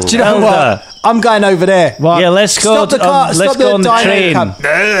go. Do you know what? I'm going over there. Yeah, let's go. Stop the car. let's Stop go the on the dino train.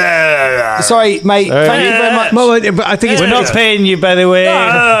 cab. Sorry, mate. Thank you very much. Well, I think it's We're not paying you, by the way.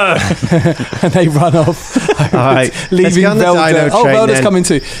 And they run off. All right. Let's Leaving get on the Velda. dino Oh, train Velda's then. coming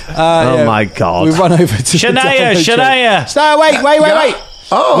too. Oh, my God. We run over to the Shania, dino train. Shania. No, wait.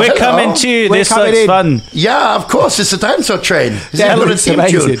 Oh, We're hello. coming too. We're This coming looks in. fun. Yeah, of course. It's a dinosaur train. Yeah, It's got a it's theme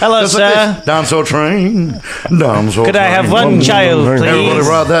amazing. tune. Hello, Just like sir. this. Dinosaur train. Dinosaur Could I have train. one child, Everybody please?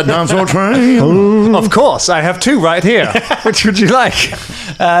 ride that dinosaur train. Of course, I have 2 right here. Which would you like?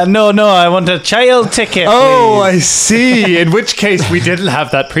 No, I want a child ticket. Oh, I see. In which case, we didn't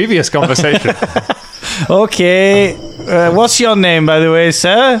have that previous conversation. Okay. What's your name, by the way,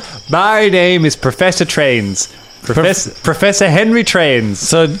 sir? My name is Professor Trains. Professor Henry Trains.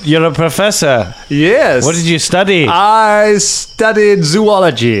 So you're a professor. Yes. What did you study? I studied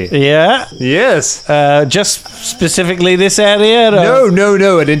zoology. Yeah. Yes. Just specifically this area? Or?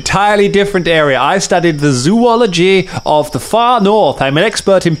 No, an entirely different area. I studied the zoology of the far north. I'm an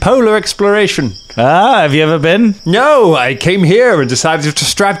expert in polar exploration. Have you ever been? No, I came here and decided to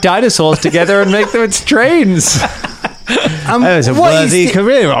strap dinosaurs together and make them its trains. That was a What is worthy the-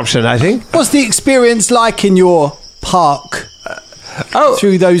 career option, I think. What's the experience like in your park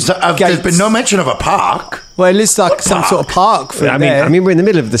through those There's gates. been no mention of a park. Well, it looks like some sort of park through there. I mean, we're in the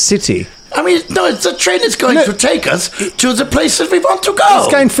middle of the city. I mean, no, it's a train is going to take us to the places we want to go.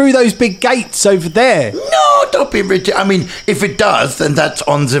 It's going through those big gates over there. No, don't be ridiculous. I mean, if it does, then that's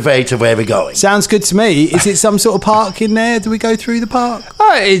on the way to where we're going. Sounds good to me. Is it some sort of park in there? Do we go through the park?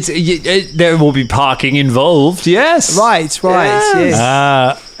 There will be parking involved, yes. Right,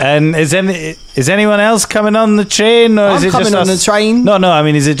 yes. And is anyone else coming on the train, or is I'm it coming just on us? the train. No. I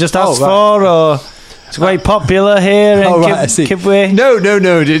mean, is it just us right. four, or it's quite popular here in I see. Kibwe?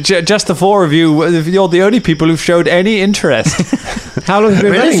 No, just the four of you. You're the only people who've showed any interest. How long have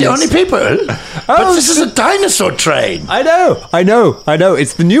you been Really, running the this? only people? But this is a dinosaur train. I know.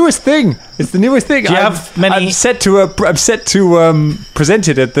 It's the newest thing. Do you have many- I'm set to present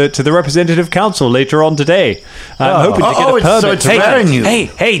it to the representative council later on today. I'm hoping to get a permit. so it's to very new.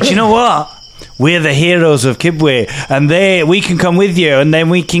 Hey, do you know what? We're the heroes of Kibwe, and we can come with you, and then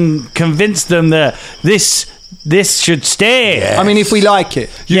we can convince them that this should stay. Yeah. I mean, if we like it.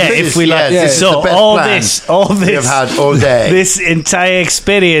 If we like this is so the best all plan this we have had all day. this entire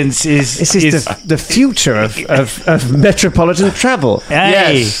experience is This is the future of metropolitan travel. Hey,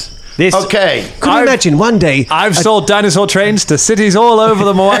 Yes. this Okay. Could you imagine one day? I've sold dinosaur trains to cities all over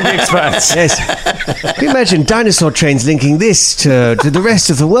the Mwangi Express. Yes. Can you imagine dinosaur trains linking this to the rest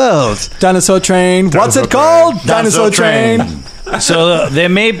of the world? Dinosaur train. What's it called? Dinosaur train. So there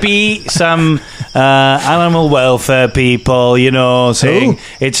may be some animal welfare people, saying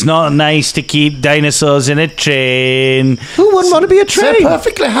it's not nice to keep dinosaurs in a train. Who wouldn't want to be a They're train?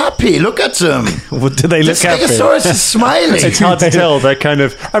 perfectly happy. Look at them. What do they The look happy? Stegosaurus is smiling. It's hard to tell. They're kind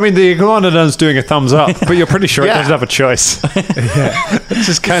of. I mean, the iguanodon's doing a thumbs up, but you're pretty sure it Yeah. doesn't have a choice. It's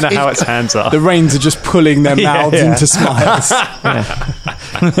just kind of how its hands are. The reins are just pulling their mouths into smiles.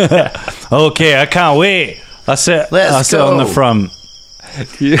 Okay, I can't wait. I sit Let's on the go. front.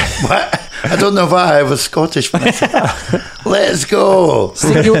 What? I don't know why I was Scottish when I said that. Let's go.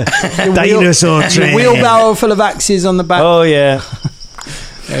 Stick your Dinosaur train. wheelbarrow full of axes on the back. Oh yeah.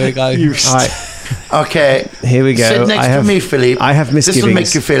 There we go. All right, Okay. here we go. Sit next to me, Philippe. I have This will misgivings.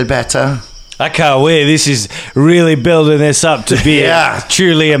 make you feel better. I can't wait. This is really building this up to be Yeah.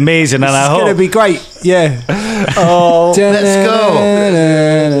 truly amazing, and I It's hope going to be great. Yeah. Let's go.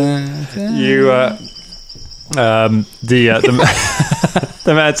 You,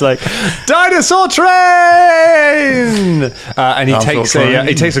 the man's like, dinosaur train, and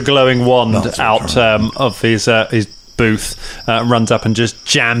he takes a glowing wand out of his booth, runs up and just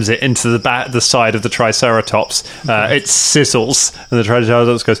jams it into the side of the Triceratops. It sizzles, and the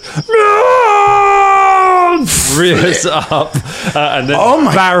Triceratops goes, no! Rears up, and then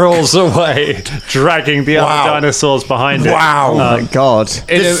barrels away, dragging the other dinosaurs behind it. Wow. Oh my god!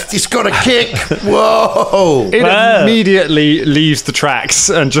 He's got a kick. Whoa. It Wow. immediately leaves the tracks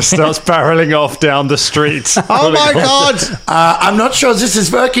and just starts barreling off down the street. Oh my god! I'm not sure this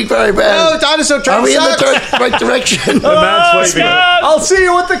is working very well. No, dinosaur train Are we in the sucks. right direction? The man's waving. I'll see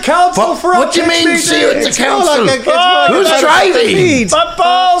you at the council for What do you updates mean, see you at the meeting. council? Who's It's driving? my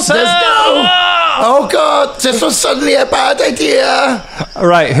balls. There's no. Oh God! This was suddenly a bad idea. All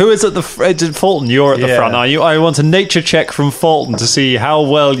right, who is at the Fulton? You're at the Yeah. front, are you? I want a nature check from Fulton to see how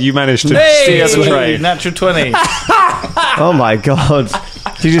well you managed to steer the train. Natural 20. Oh my god!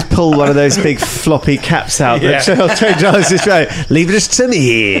 You just pull one of those big floppy caps out. Yeah. That change this way. Leave it to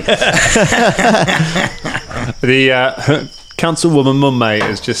me. The Councilwoman Mumme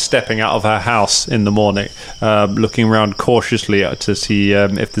is just stepping out of her house in the morning, looking around cautiously to see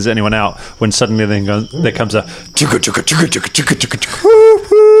if there's anyone out, when suddenly there comes a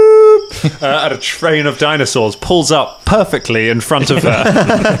and a train of dinosaurs pulls up perfectly in front of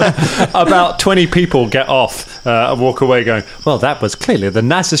her. About 20 people get off and walk away going, well, that was clearly the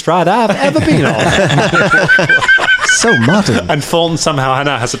nicest ride I've ever been on. So modern. And Fulton somehow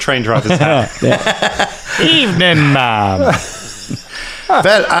now has a train driver's hat. Evening, ma'am.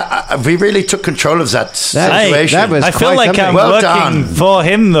 Well, we really took control of that situation. that was I feel quite like something. I'm Well working done. for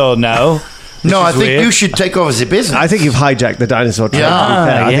him, though, now. No, I is think weird. you should take over the business. I think you've hijacked the dinosaur train. Yeah. to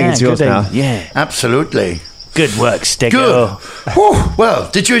be fair. I think it's yours good now. idea. Yeah. Absolutely. Good work, Stiggo. Good. Whew. Well,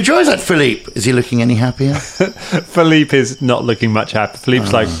 did you enjoy that, Philippe? Is he looking any happier? Philippe is not looking much happy.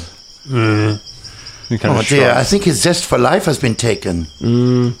 Philippe's like, he kind Oh of dear, I shrugs. think his zest for life has been taken.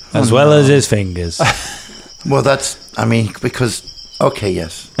 As well as his fingers. Well, because... Okay,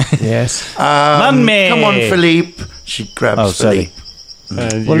 yes. Yes. Mummy! Come on, Philippe. She grabs Oh, sorry.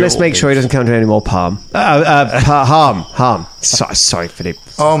 Philippe. Well, let's make sure he doesn't come to any more harm. Harm. Sorry, Philippe.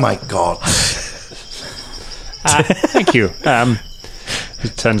 Oh, my God. Thank you. He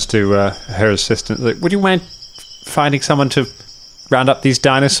turns to her assistant. Like, would you mind finding someone to round up these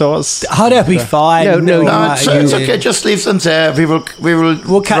dinosaurs? Oh, that'll be fine. No, No, matter it's you. okay. Just leave them there. We will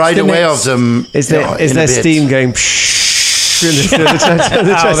We'll catch ride the away next- of them. Is there in is a there bit. steam going?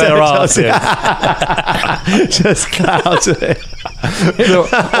 Just clouds of it.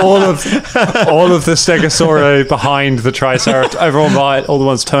 all of the Stegosauri behind the Triceratops, everyone behind, all the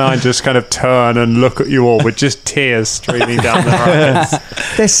ones behind, just kind of turn and look at you all with just tears streaming down their eyes.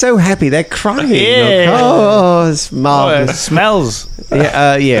 They're so happy. They're crying. Yeah. Look. Oh, it's It marvelous. smells.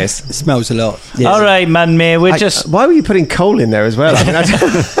 Yeah, yes. It smells a lot. All right, man, mate. We're just. Why were you putting coal in there as well? I mean,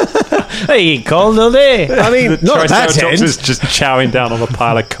 They eat cold, do they? The not that Triceratops end. is just chowing down on a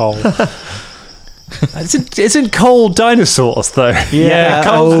pile of coal. Isn't coal dinosaurs though? Yeah,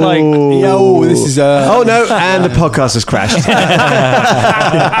 coal's like. Yo, this is Oh no! And the podcast has crashed.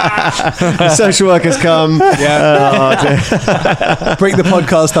 The social workers come. Yeah, break the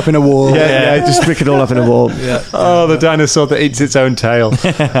podcast up in a wall. yeah, just brick it all up in a wall. Yeah. Oh, the dinosaur that eats its own tail.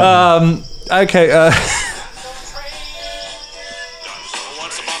 Okay.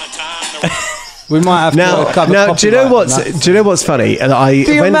 We might have to Now, cover do you know copyright what's? on that. Do you know what's funny? And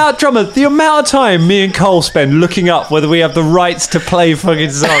The amount of time me and Cole spend looking up whether we have the rights to play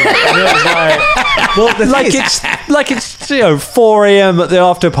fucking songs. And it's like, well, the like thing is- it's 4 a.m. at the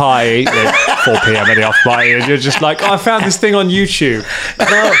after party, 4 p.m. at the after party, and you're just like, oh, I found this thing on YouTube.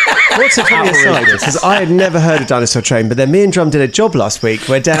 Well, what's a funny aside is because I had never heard of Dinosaur Train, but then me and Drum did a job last week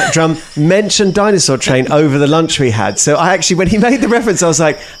where Drum mentioned Dinosaur Train over the lunch we had. So I actually, when he made the reference, I was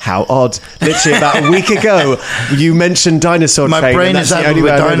like, how odd. Literally about a week ago, you mentioned Dinosaur My Train. brain and is that's the happy only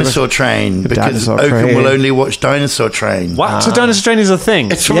with way I heard Dinosaur Train because Dinosaur Oakham Train. will only watch Dinosaur Train. What? So Dinosaur Train is a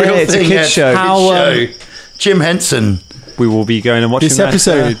thing. It's a Yeah, real it's a thing. kids' show. How, Jim Henson, We will be going and watching This that,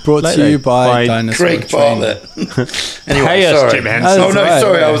 episode brought to later. you by Dinosaur Craig Train. Bartlett. Anyway, Hey, yes, sorry. Jim Henson. Oh no, That's right,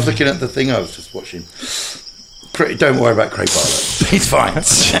 sorry. yeah. I was looking at the thing I was just watching. Don't worry about Craig Bartlett. He's fine.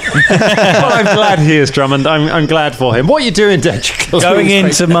 Well, I'm glad he is, Drummond. I'm glad for him. What are you doing, Danger Club? Going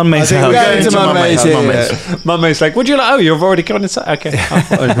into Mummy's We're house. going to Mum Mummies Mays, here. Mum yeah. Mays. Mummy's like, would you like? Oh, you've already gone inside. Okay.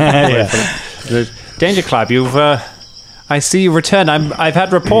 The Danger Club, you've. I see you return. I've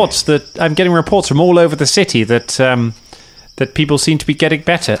had reports that I'm getting reports from all over the city that that people seem to be getting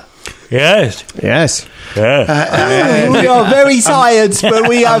better. Yes. Yes. We are very tired, but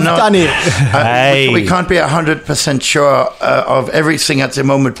we have not- done it. Hey. We can't be 100% sure of everything at the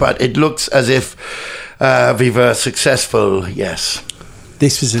moment, but it looks as if we were successful. Yes.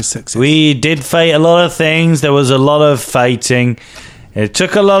 This was a success. We did fight a lot of things. There was a lot of fighting. It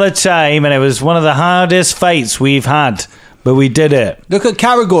took a lot of time, and it was one of the hardest fights we've had. But we did it. Look at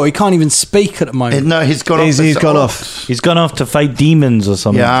Caragor. He can't even speak at the moment. No, he's gone off. He's gone off. He's gone off to fight demons or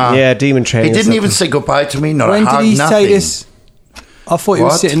something. Yeah. Yeah, demon training. He and didn't stuff. even say goodbye to me. Not When a did hug, he nothing. say this? I thought he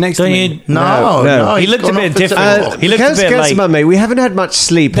was What? sitting next to Don't me. you? No, No. no. He he's looked a gone bit off for different. some- He looked a bit like- Mummy, we haven't had much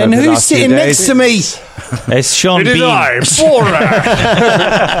sleep. Then over the who's last few sitting days. next to me? It's Sean Bean. Right,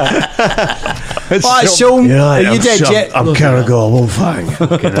 Sean, Yeah, are you dead yet? I'm Caragor Wolfang.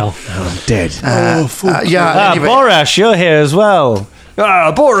 I'm dead. yeah, anyway. Borash, you're here as well.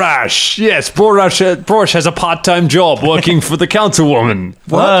 Borash. Yes, Borash has a part-time job working for the councilwoman.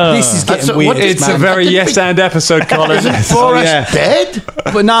 What? This is getting That's- weird, what is- It's man. a very yes and episode, Colin. Isn't Borash dead?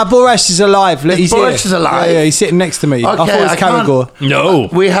 But nah, Borash is alive. Look, he's Borash here. is alive? Yeah, he's sitting next to me. I thought it was I can't- Caragor. No.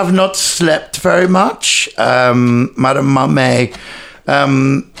 We have not slept very much, Madam Mame.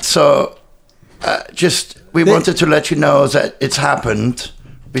 So, we wanted to let you know that it's happened.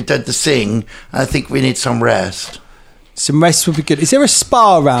 We did the thing. I think we need some rest. Some rest would be good. Is there a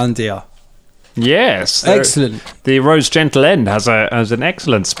spa around here? Yes. Excellent. The Rose Gentle End has an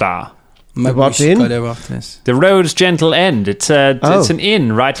excellent spa. Maybe what we should inn? go there after this. The Rose Gentle End. It's an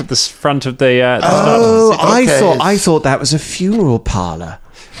inn right at the front of the. Oh, Okay. I thought that was a funeral parlour.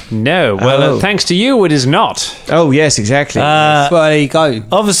 No. Well, Oh. thanks to you, it is not. Oh, yes, exactly. Well, there you go.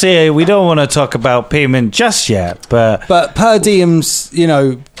 Obviously, we don't want to talk about payment just yet, but But per diems,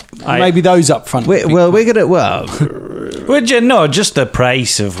 maybe those up front. we're gonna. would you know just the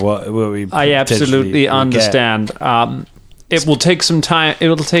price of what we? I absolutely potentially would understand. It will take some time. It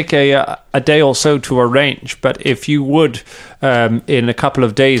will take a day or so to arrange. But if you would, in a couple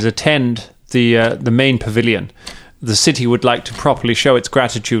of days, attend the main pavilion, the city would like to properly show its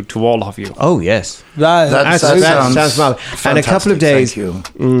gratitude to all of you. Oh, yes. That sounds sounds marvelous. And a couple of fantastic, days.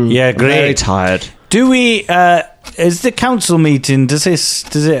 thank you. Yeah, Very great. tired. Do we? Is the council meeting? Does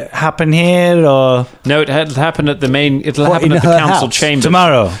it happen here or No, it'll happen at the main. It'll What, happen in at the her council house? chamber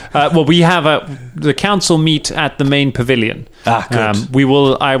tomorrow? Well, we have the council meet at the main pavilion. Ah,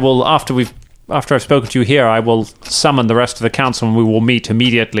 good. I will after we've after I've spoken to you here, I will summon the rest of the council and we will meet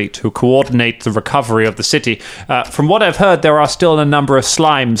immediately to coordinate the recovery of the city. From what I've heard, there are still a number of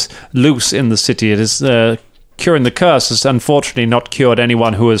slimes loose in the city. It is curing the curse has unfortunately not cured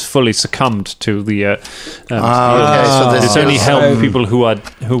anyone who has fully succumbed to the. Okay, so it's only helped people who are.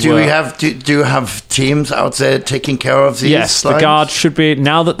 Do you have teams out there taking care of these? Yes, slimes? the guards should be.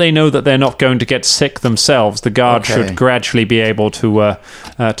 Now that they know that they're not going to get sick themselves, the guard should gradually be able to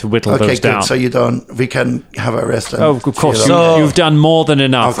whittle those down. Okay, so we can have a rest. Oh, of course, you've done more than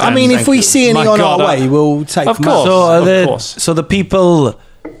enough. Okay. I mean, if we see any on our way, we'll take of them course. out. So the people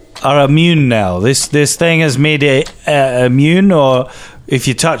are immune now. This thing has made it immune, or if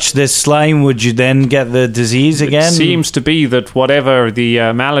you touch this slime, would you then get the disease again? It seems to be that whatever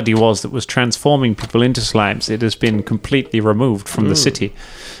the malady was that was transforming people into slimes, it has been completely removed from the city.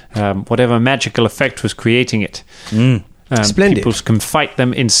 Whatever magical effect was creating it. Splendid. People can fight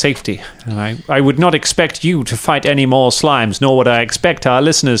them in safety. And I would not expect you to fight any more slimes, nor would I expect our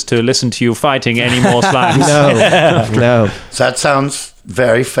listeners to listen to you fighting any more slimes. No. That sounds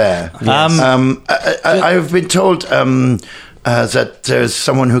very fair. I've been told that there's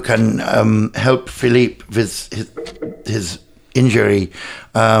someone who can help Philippe with his injury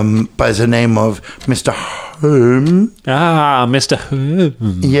by the name of Mr. Holm. Ah, Mr. Holm.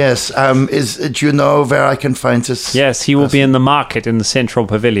 Yes. Do you know where I can find this? Yes, he will be in the market in the central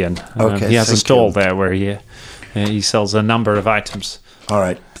pavilion. Okay, he has a thank stall you. there where he sells a number of items. All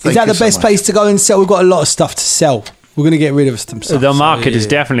right. Is that the best place to go and sell? We've got a lot of stuff to sell. We're going to get rid of some stuff. The market is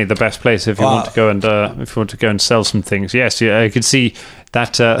definitely the best place if you want to go and sell some things. Yes, I could see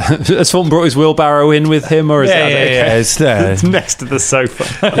that. Has Fulton brought his wheelbarrow in with him, or is that it's there. It's next to the sofa?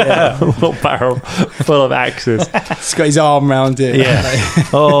 Wheelbarrow full of axes. He's got his arm round it. Yeah.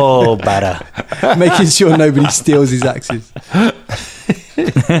 Oh, better. Making sure nobody steals his axes.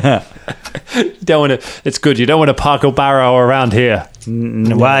 Don't want to. It's good. You don't want to park a barrow around here.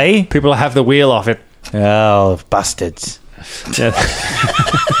 Why? People have the wheel off it. Oh, bastards. Yeah.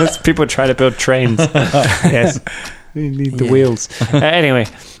 People try to build trains. Yes, you need the wheels. Anyway,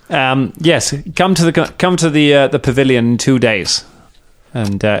 yes, come to the pavilion in 2 days,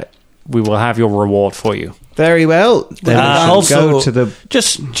 and we will have your reward for you. Very well. Then we shall also, go to the.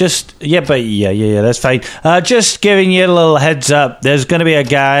 That's fine. Just giving you a little heads up. There's going to be a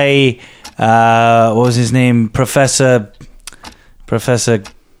guy. What was his name? Professor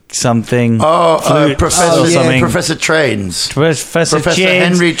something. Professor Trains. Professor Chains.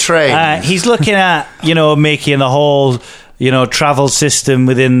 Henry Trains. He's looking at making the whole travel system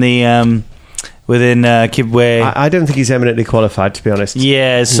within the within Kibwe. I don't think he's eminently qualified, to be honest.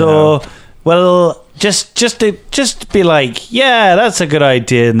 Yeah. So well, just to be like, yeah, that's a good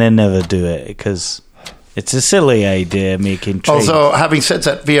idea, and then never do it because it's a silly idea making trains. Also, having said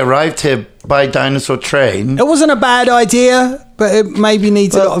that, we arrived here by dinosaur train. It wasn't a bad idea, but it maybe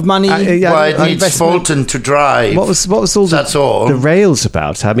needs a lot of money. It needs Fulton to drive. What was all That's all. the rails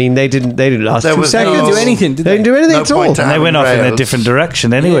about? I mean, they didn't last There 2 was seconds. They didn't do anything, did They didn't do anything No at all. point to and they having went off in a rails. different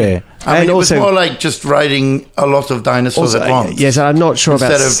direction anyway. I mean, And it was also- more like just riding a lot of dinosaurs at once. Yes, I'm not sure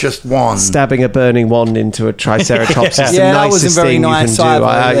Instead about of just one. stabbing a burning one into a triceratops. Is the Yeah, that nicest wasn't very thing nice you can do.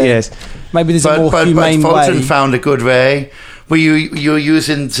 either, yeah. Yes, Maybe there's a more But humane Fulton way. found a good way. Were you're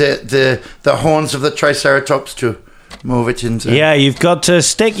using the horns of the triceratops to move it into? Yeah, you've got to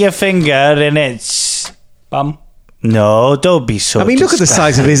stick your finger in its bum. No, don't be so. I mean, look at the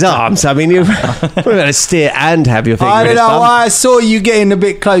size of his arms. I mean, you're going to steer and have your finger I in don't his know thumb. why I saw you getting a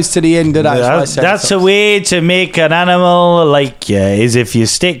bit close to the end of that. That's a way to make an animal like you, is if you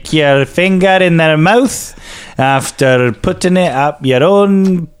stick your finger in their mouth after putting it up your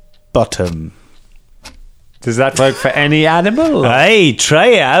own bottom. Does that work for any animal? Hey, try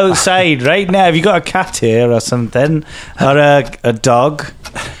it outside right now. Have you got a cat here or something? Or a dog?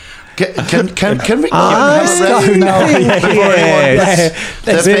 Can we Before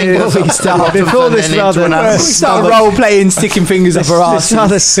this rather Start role playing, sticking fingers up her this arse.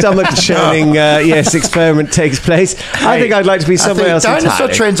 rather stomach churning experiment takes place. I think I'd like to be somewhere else Dinosaur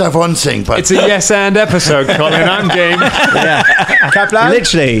entirely. trains have one thing, but It's a yes and episode, Colin. I'm game. Kaplan?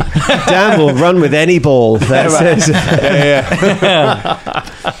 Literally, Dan will run with any ball. That's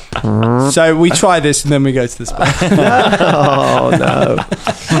So we try this and then we go to the spa. Oh no!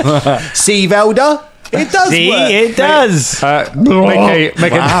 See, Velda? It does See, work. it does.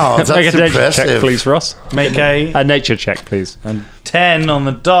 Make Wow, a that's nature check, impressive. please, Ross. Make A nature check, please. 10 on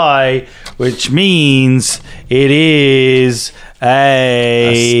the die, which means it is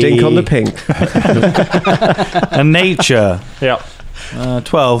a Stink on the pink. a nature. Yeah.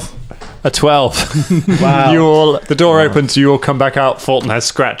 12. A 12. Wow. The door opens, you all come back out. Fulton has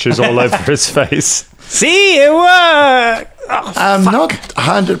scratches all over his face. See, it worked. I'm not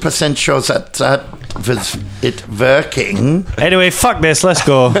 100% sure that was it working. Anyway, fuck this. Let's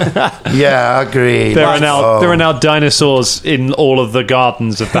go. Yeah, I agree. There are now dinosaurs in all of the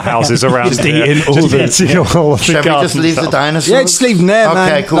gardens of the houses around Just here. eating all the- all of the Shall we gardens. just leave the dinosaurs? Yeah, just leave them there,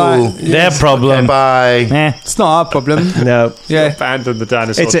 man. Okay, cool. Like, Their problem. Okay, bye. Eh. it's not our problem. No. Yeah. Abandon the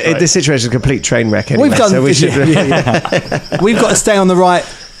dinosaurs. This situation is a complete train wreck anyway. We've done. so we should, We've got to stay on the right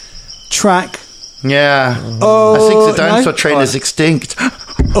track. Yeah. Oh, I think the dinosaur no? train is extinct.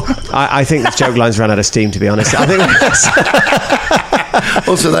 I think this joke line's run out of steam, to be honest. I think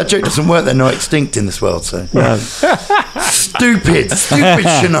Also, that joke doesn't work. They're not extinct in this world, so. Stupid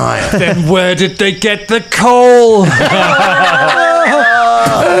Shania. Then where did they get the coal?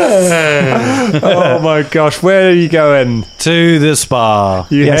 Oh my gosh, where are you going? To the spa.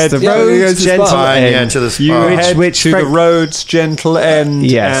 You yes, head the road's gentle Fine, yeah, end. to the spa. you head which to Frank- the road's gentle end.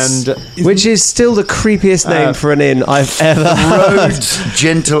 Yes, And which is still the creepiest name for an inn I've ever heard. Roads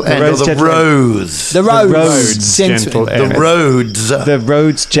gentle end, or road's the gentle end. roads. The roads. roads gentle The end. roads. The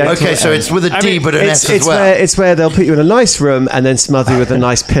road's gentle Okay, so end. it's with a D, but an S as it's well. it's where they'll put you in a nice room and then smother you with a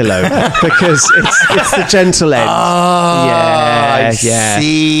nice pillow because it's the gentle end. I yeah.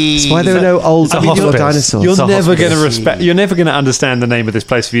 see. That's why there are no old hospital. dinosaurs. You're It's a never going to hospital. You're never going to understand the name of this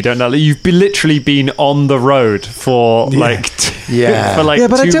place if you don't know. You've literally been on the road for Yeah. for like Yeah,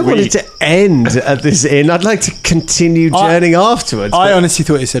 but 2 I don't want it weeks. to end at this inn. I'd like to continue journeying afterwards. I but honestly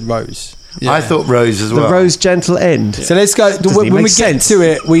thought it said Rose. Yeah. I thought Rose as the well. Rose Gentle End. So let's go. Doesn't When even we make get sense. to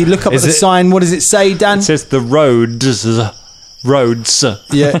it, we look up Is at the it- sign. What does it say, Dan? It says the roads. Roads.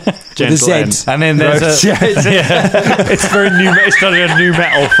 Yeah, with a Gentle Z. end. And then there's Roads. a... Yeah, it's very new. It's not a new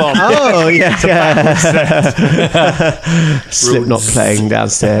metal font. Oh, yeah. Slipknot playing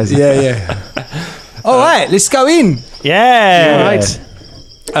downstairs. Yeah. All right, let's go in. Yeah. Right.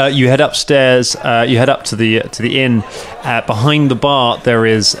 You head upstairs. You head up to the inn. Behind the bar, there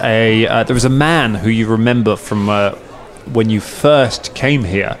is a man who you remember from when you first came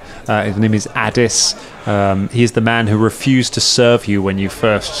here. His name is Addis. He is the man who refused to serve you when you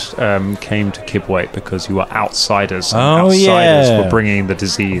first came to Kibwait because you were outsiders. And Oh, outsiders yeah. were bringing the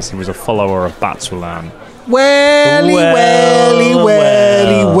disease. He was a follower of Batsulan. Welly,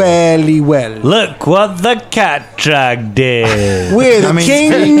 well. Look what the cat drag did. We're the I mean,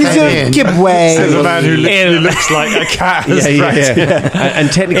 kings came of in. Giveaway. There's a man who literally looks like a cat. And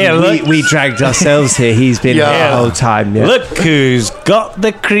technically, Yeah, look. we dragged ourselves here. He's been Yeah. here the whole time. Yeah. Look who's got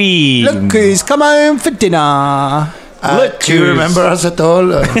the cream. Look who's come home for dinner. Do you remember us at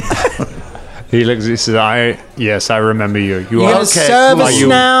all? He looks. He says, "I remember you. You You're are. gonna serve Are us you-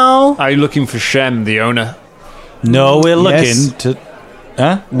 now. Are you looking for Shem, the owner?" No, we're looking Yes. to...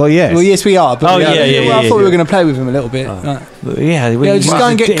 Huh? Well, yes. Well, yes, we are. But Oh, we are- yeah, yeah, well, I yeah, thought we yeah. were going to play with him a little bit. Right. Yeah, Yeah, just go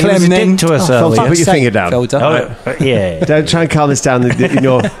and get he was Clem a dick then. to us Oh, earlier. put your Sake, finger down. Felder. Oh, yeah. Don't try and calm this down in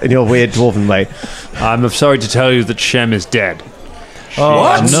your weird dwarven way. I'm sorry to tell you that Shem is dead. Oh,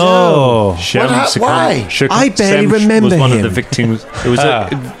 What? no. Shem Why? I barely Shem remember was one him. of the victims. It was her.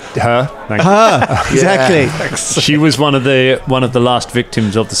 Thank Exactly. you. She was one of the last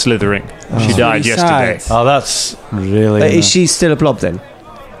victims of the slithering. She died really yesterday. sad. Oh, that's really... Is she still a blob then?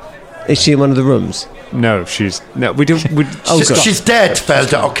 Is she in one of the rooms? No, we don't. She's dead,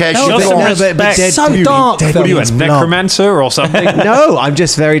 Felder, okay? No, She's but- gone. no, but dead so dude, dark, dead though. What are you, a dude's necromancer or something? No, I'm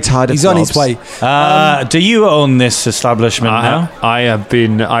just very tired of He's on his blobs. way. do you own this establishment now?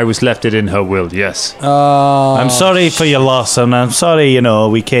 I was left it in her will. Yes. I'm sorry for your loss, and I'm sorry,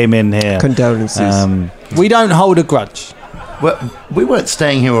 we came in here. Condolences. We don't hold a grudge. Well, we weren't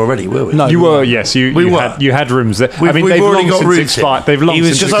staying here already, were we? No. You were, yes. You were. had rooms there. We've they've already long got since rooms expired. here. They've long He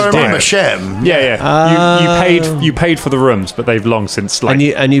was since Because I remember expired. Shem. Yeah. You paid for the rooms, but they've long since and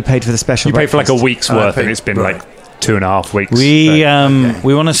you paid for the special. you paid for like a breakfast. week's I worth, paid- and it's been right. like 2.5 weeks. We So-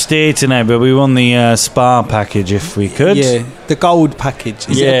 we want to stay tonight, but we want the spa package if we could. Yeah, the gold package.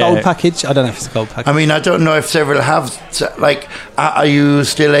 Is it a Yeah. gold package? I don't know if it's a gold package. I mean, I don't know if several have. Like, are you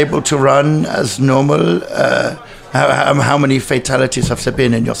still able to run as normal? How many fatalities have there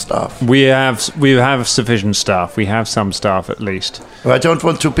been in your staff? we have sufficient staff. We have some staff at least. Well, I don't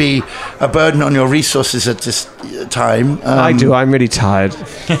want to be a burden on your resources at this time. I do. I'm really tired.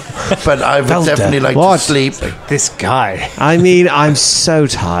 But I would definitely like What? to sleep. This guy. I mean, I'm so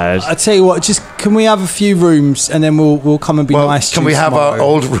tired. I tell you what, just can we have a few rooms and then we'll come and be Well, nice to can you we have our tomorrow?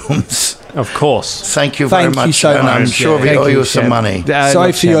 old rooms? Of course. Thank you very Thank you much. so and I'm much. sure we Thank owe you, you some Shem. money. Sorry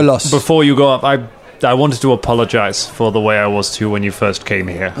Not for your Shem. loss. Before you go up, I wanted to apologise for the way I was to you when you first came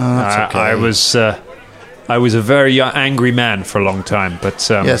here. that's okay. I was I was a very angry man for a long time, but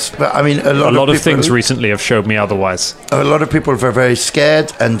Yes, but I mean, a lot of people, things recently have showed me otherwise. A lot of people were very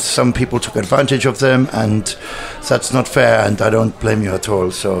scared, and some people took advantage of them, and that's not fair, and I don't blame you at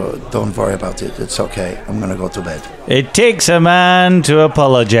all, so don't worry about it. It's okay. I'm going to go to bed. It takes a man to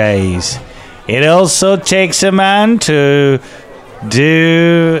apologize. It also takes a man to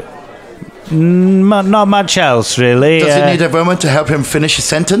do not much else, really. Does he need a woman to help him finish his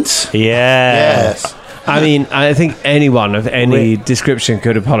sentence? Yeah. Yes. I mean, I think anyone of any description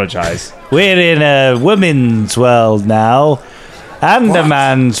could apologise. We're in a women's world now, and a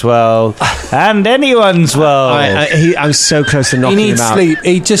man's world, and anyone's world. I'm so close to knocking He needs him out. sleep.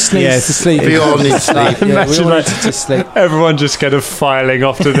 He just needs to sleep. We all need sleep. Yeah, we all need to just sleep. Everyone just kind of filing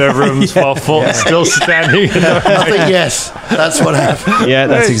off to their rooms while Fulton's still standing. I think yes, that's what happened. Yeah,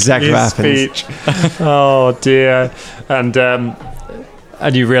 that's exactly what His happens. speech. Oh dear.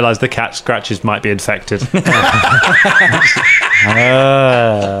 And you realise the cat scratches might be infected.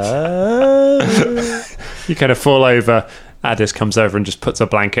 You kind of fall over. Addis comes over and just puts a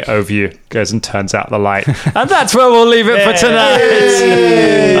blanket over you, goes and turns out the light. And that's where we'll leave it for tonight.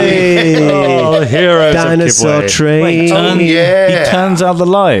 Oh, heroes Dinosaur of Give Way. train. Yeah. He turns out the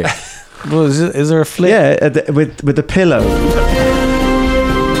light. Well, is there a flip? Yeah, with the pillow.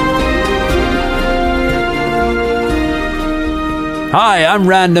 Hi, I'm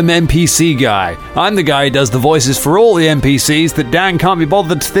Random NPC Guy. I'm the guy who does the voices for all the NPCs that Dan can't be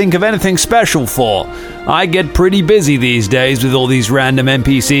bothered to think of anything special for. I get pretty busy these days with all these random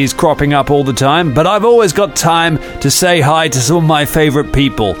NPCs cropping up all the time, but I've always got time to say hi to some of my favorite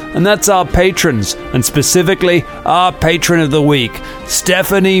people, and that's our patrons, and specifically our patron of the week,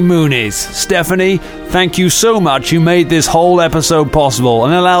 Stephanie Muniz. Stephanie, thank you so much. You made this whole episode possible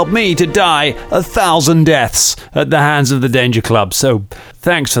and allowed me to die 1,000 deaths at the hands of the Danger Club, so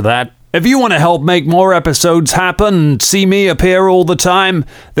thanks for that. If you want to help make more episodes happen and see me appear all the time,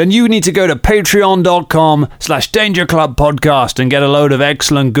 then you need to go to patreon.com/Danger Club Podcast and get a load of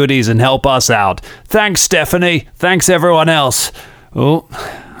excellent goodies and help us out. Thanks, Stephanie. Thanks, everyone else. Oh,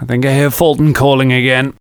 I think I hear Fulton calling again.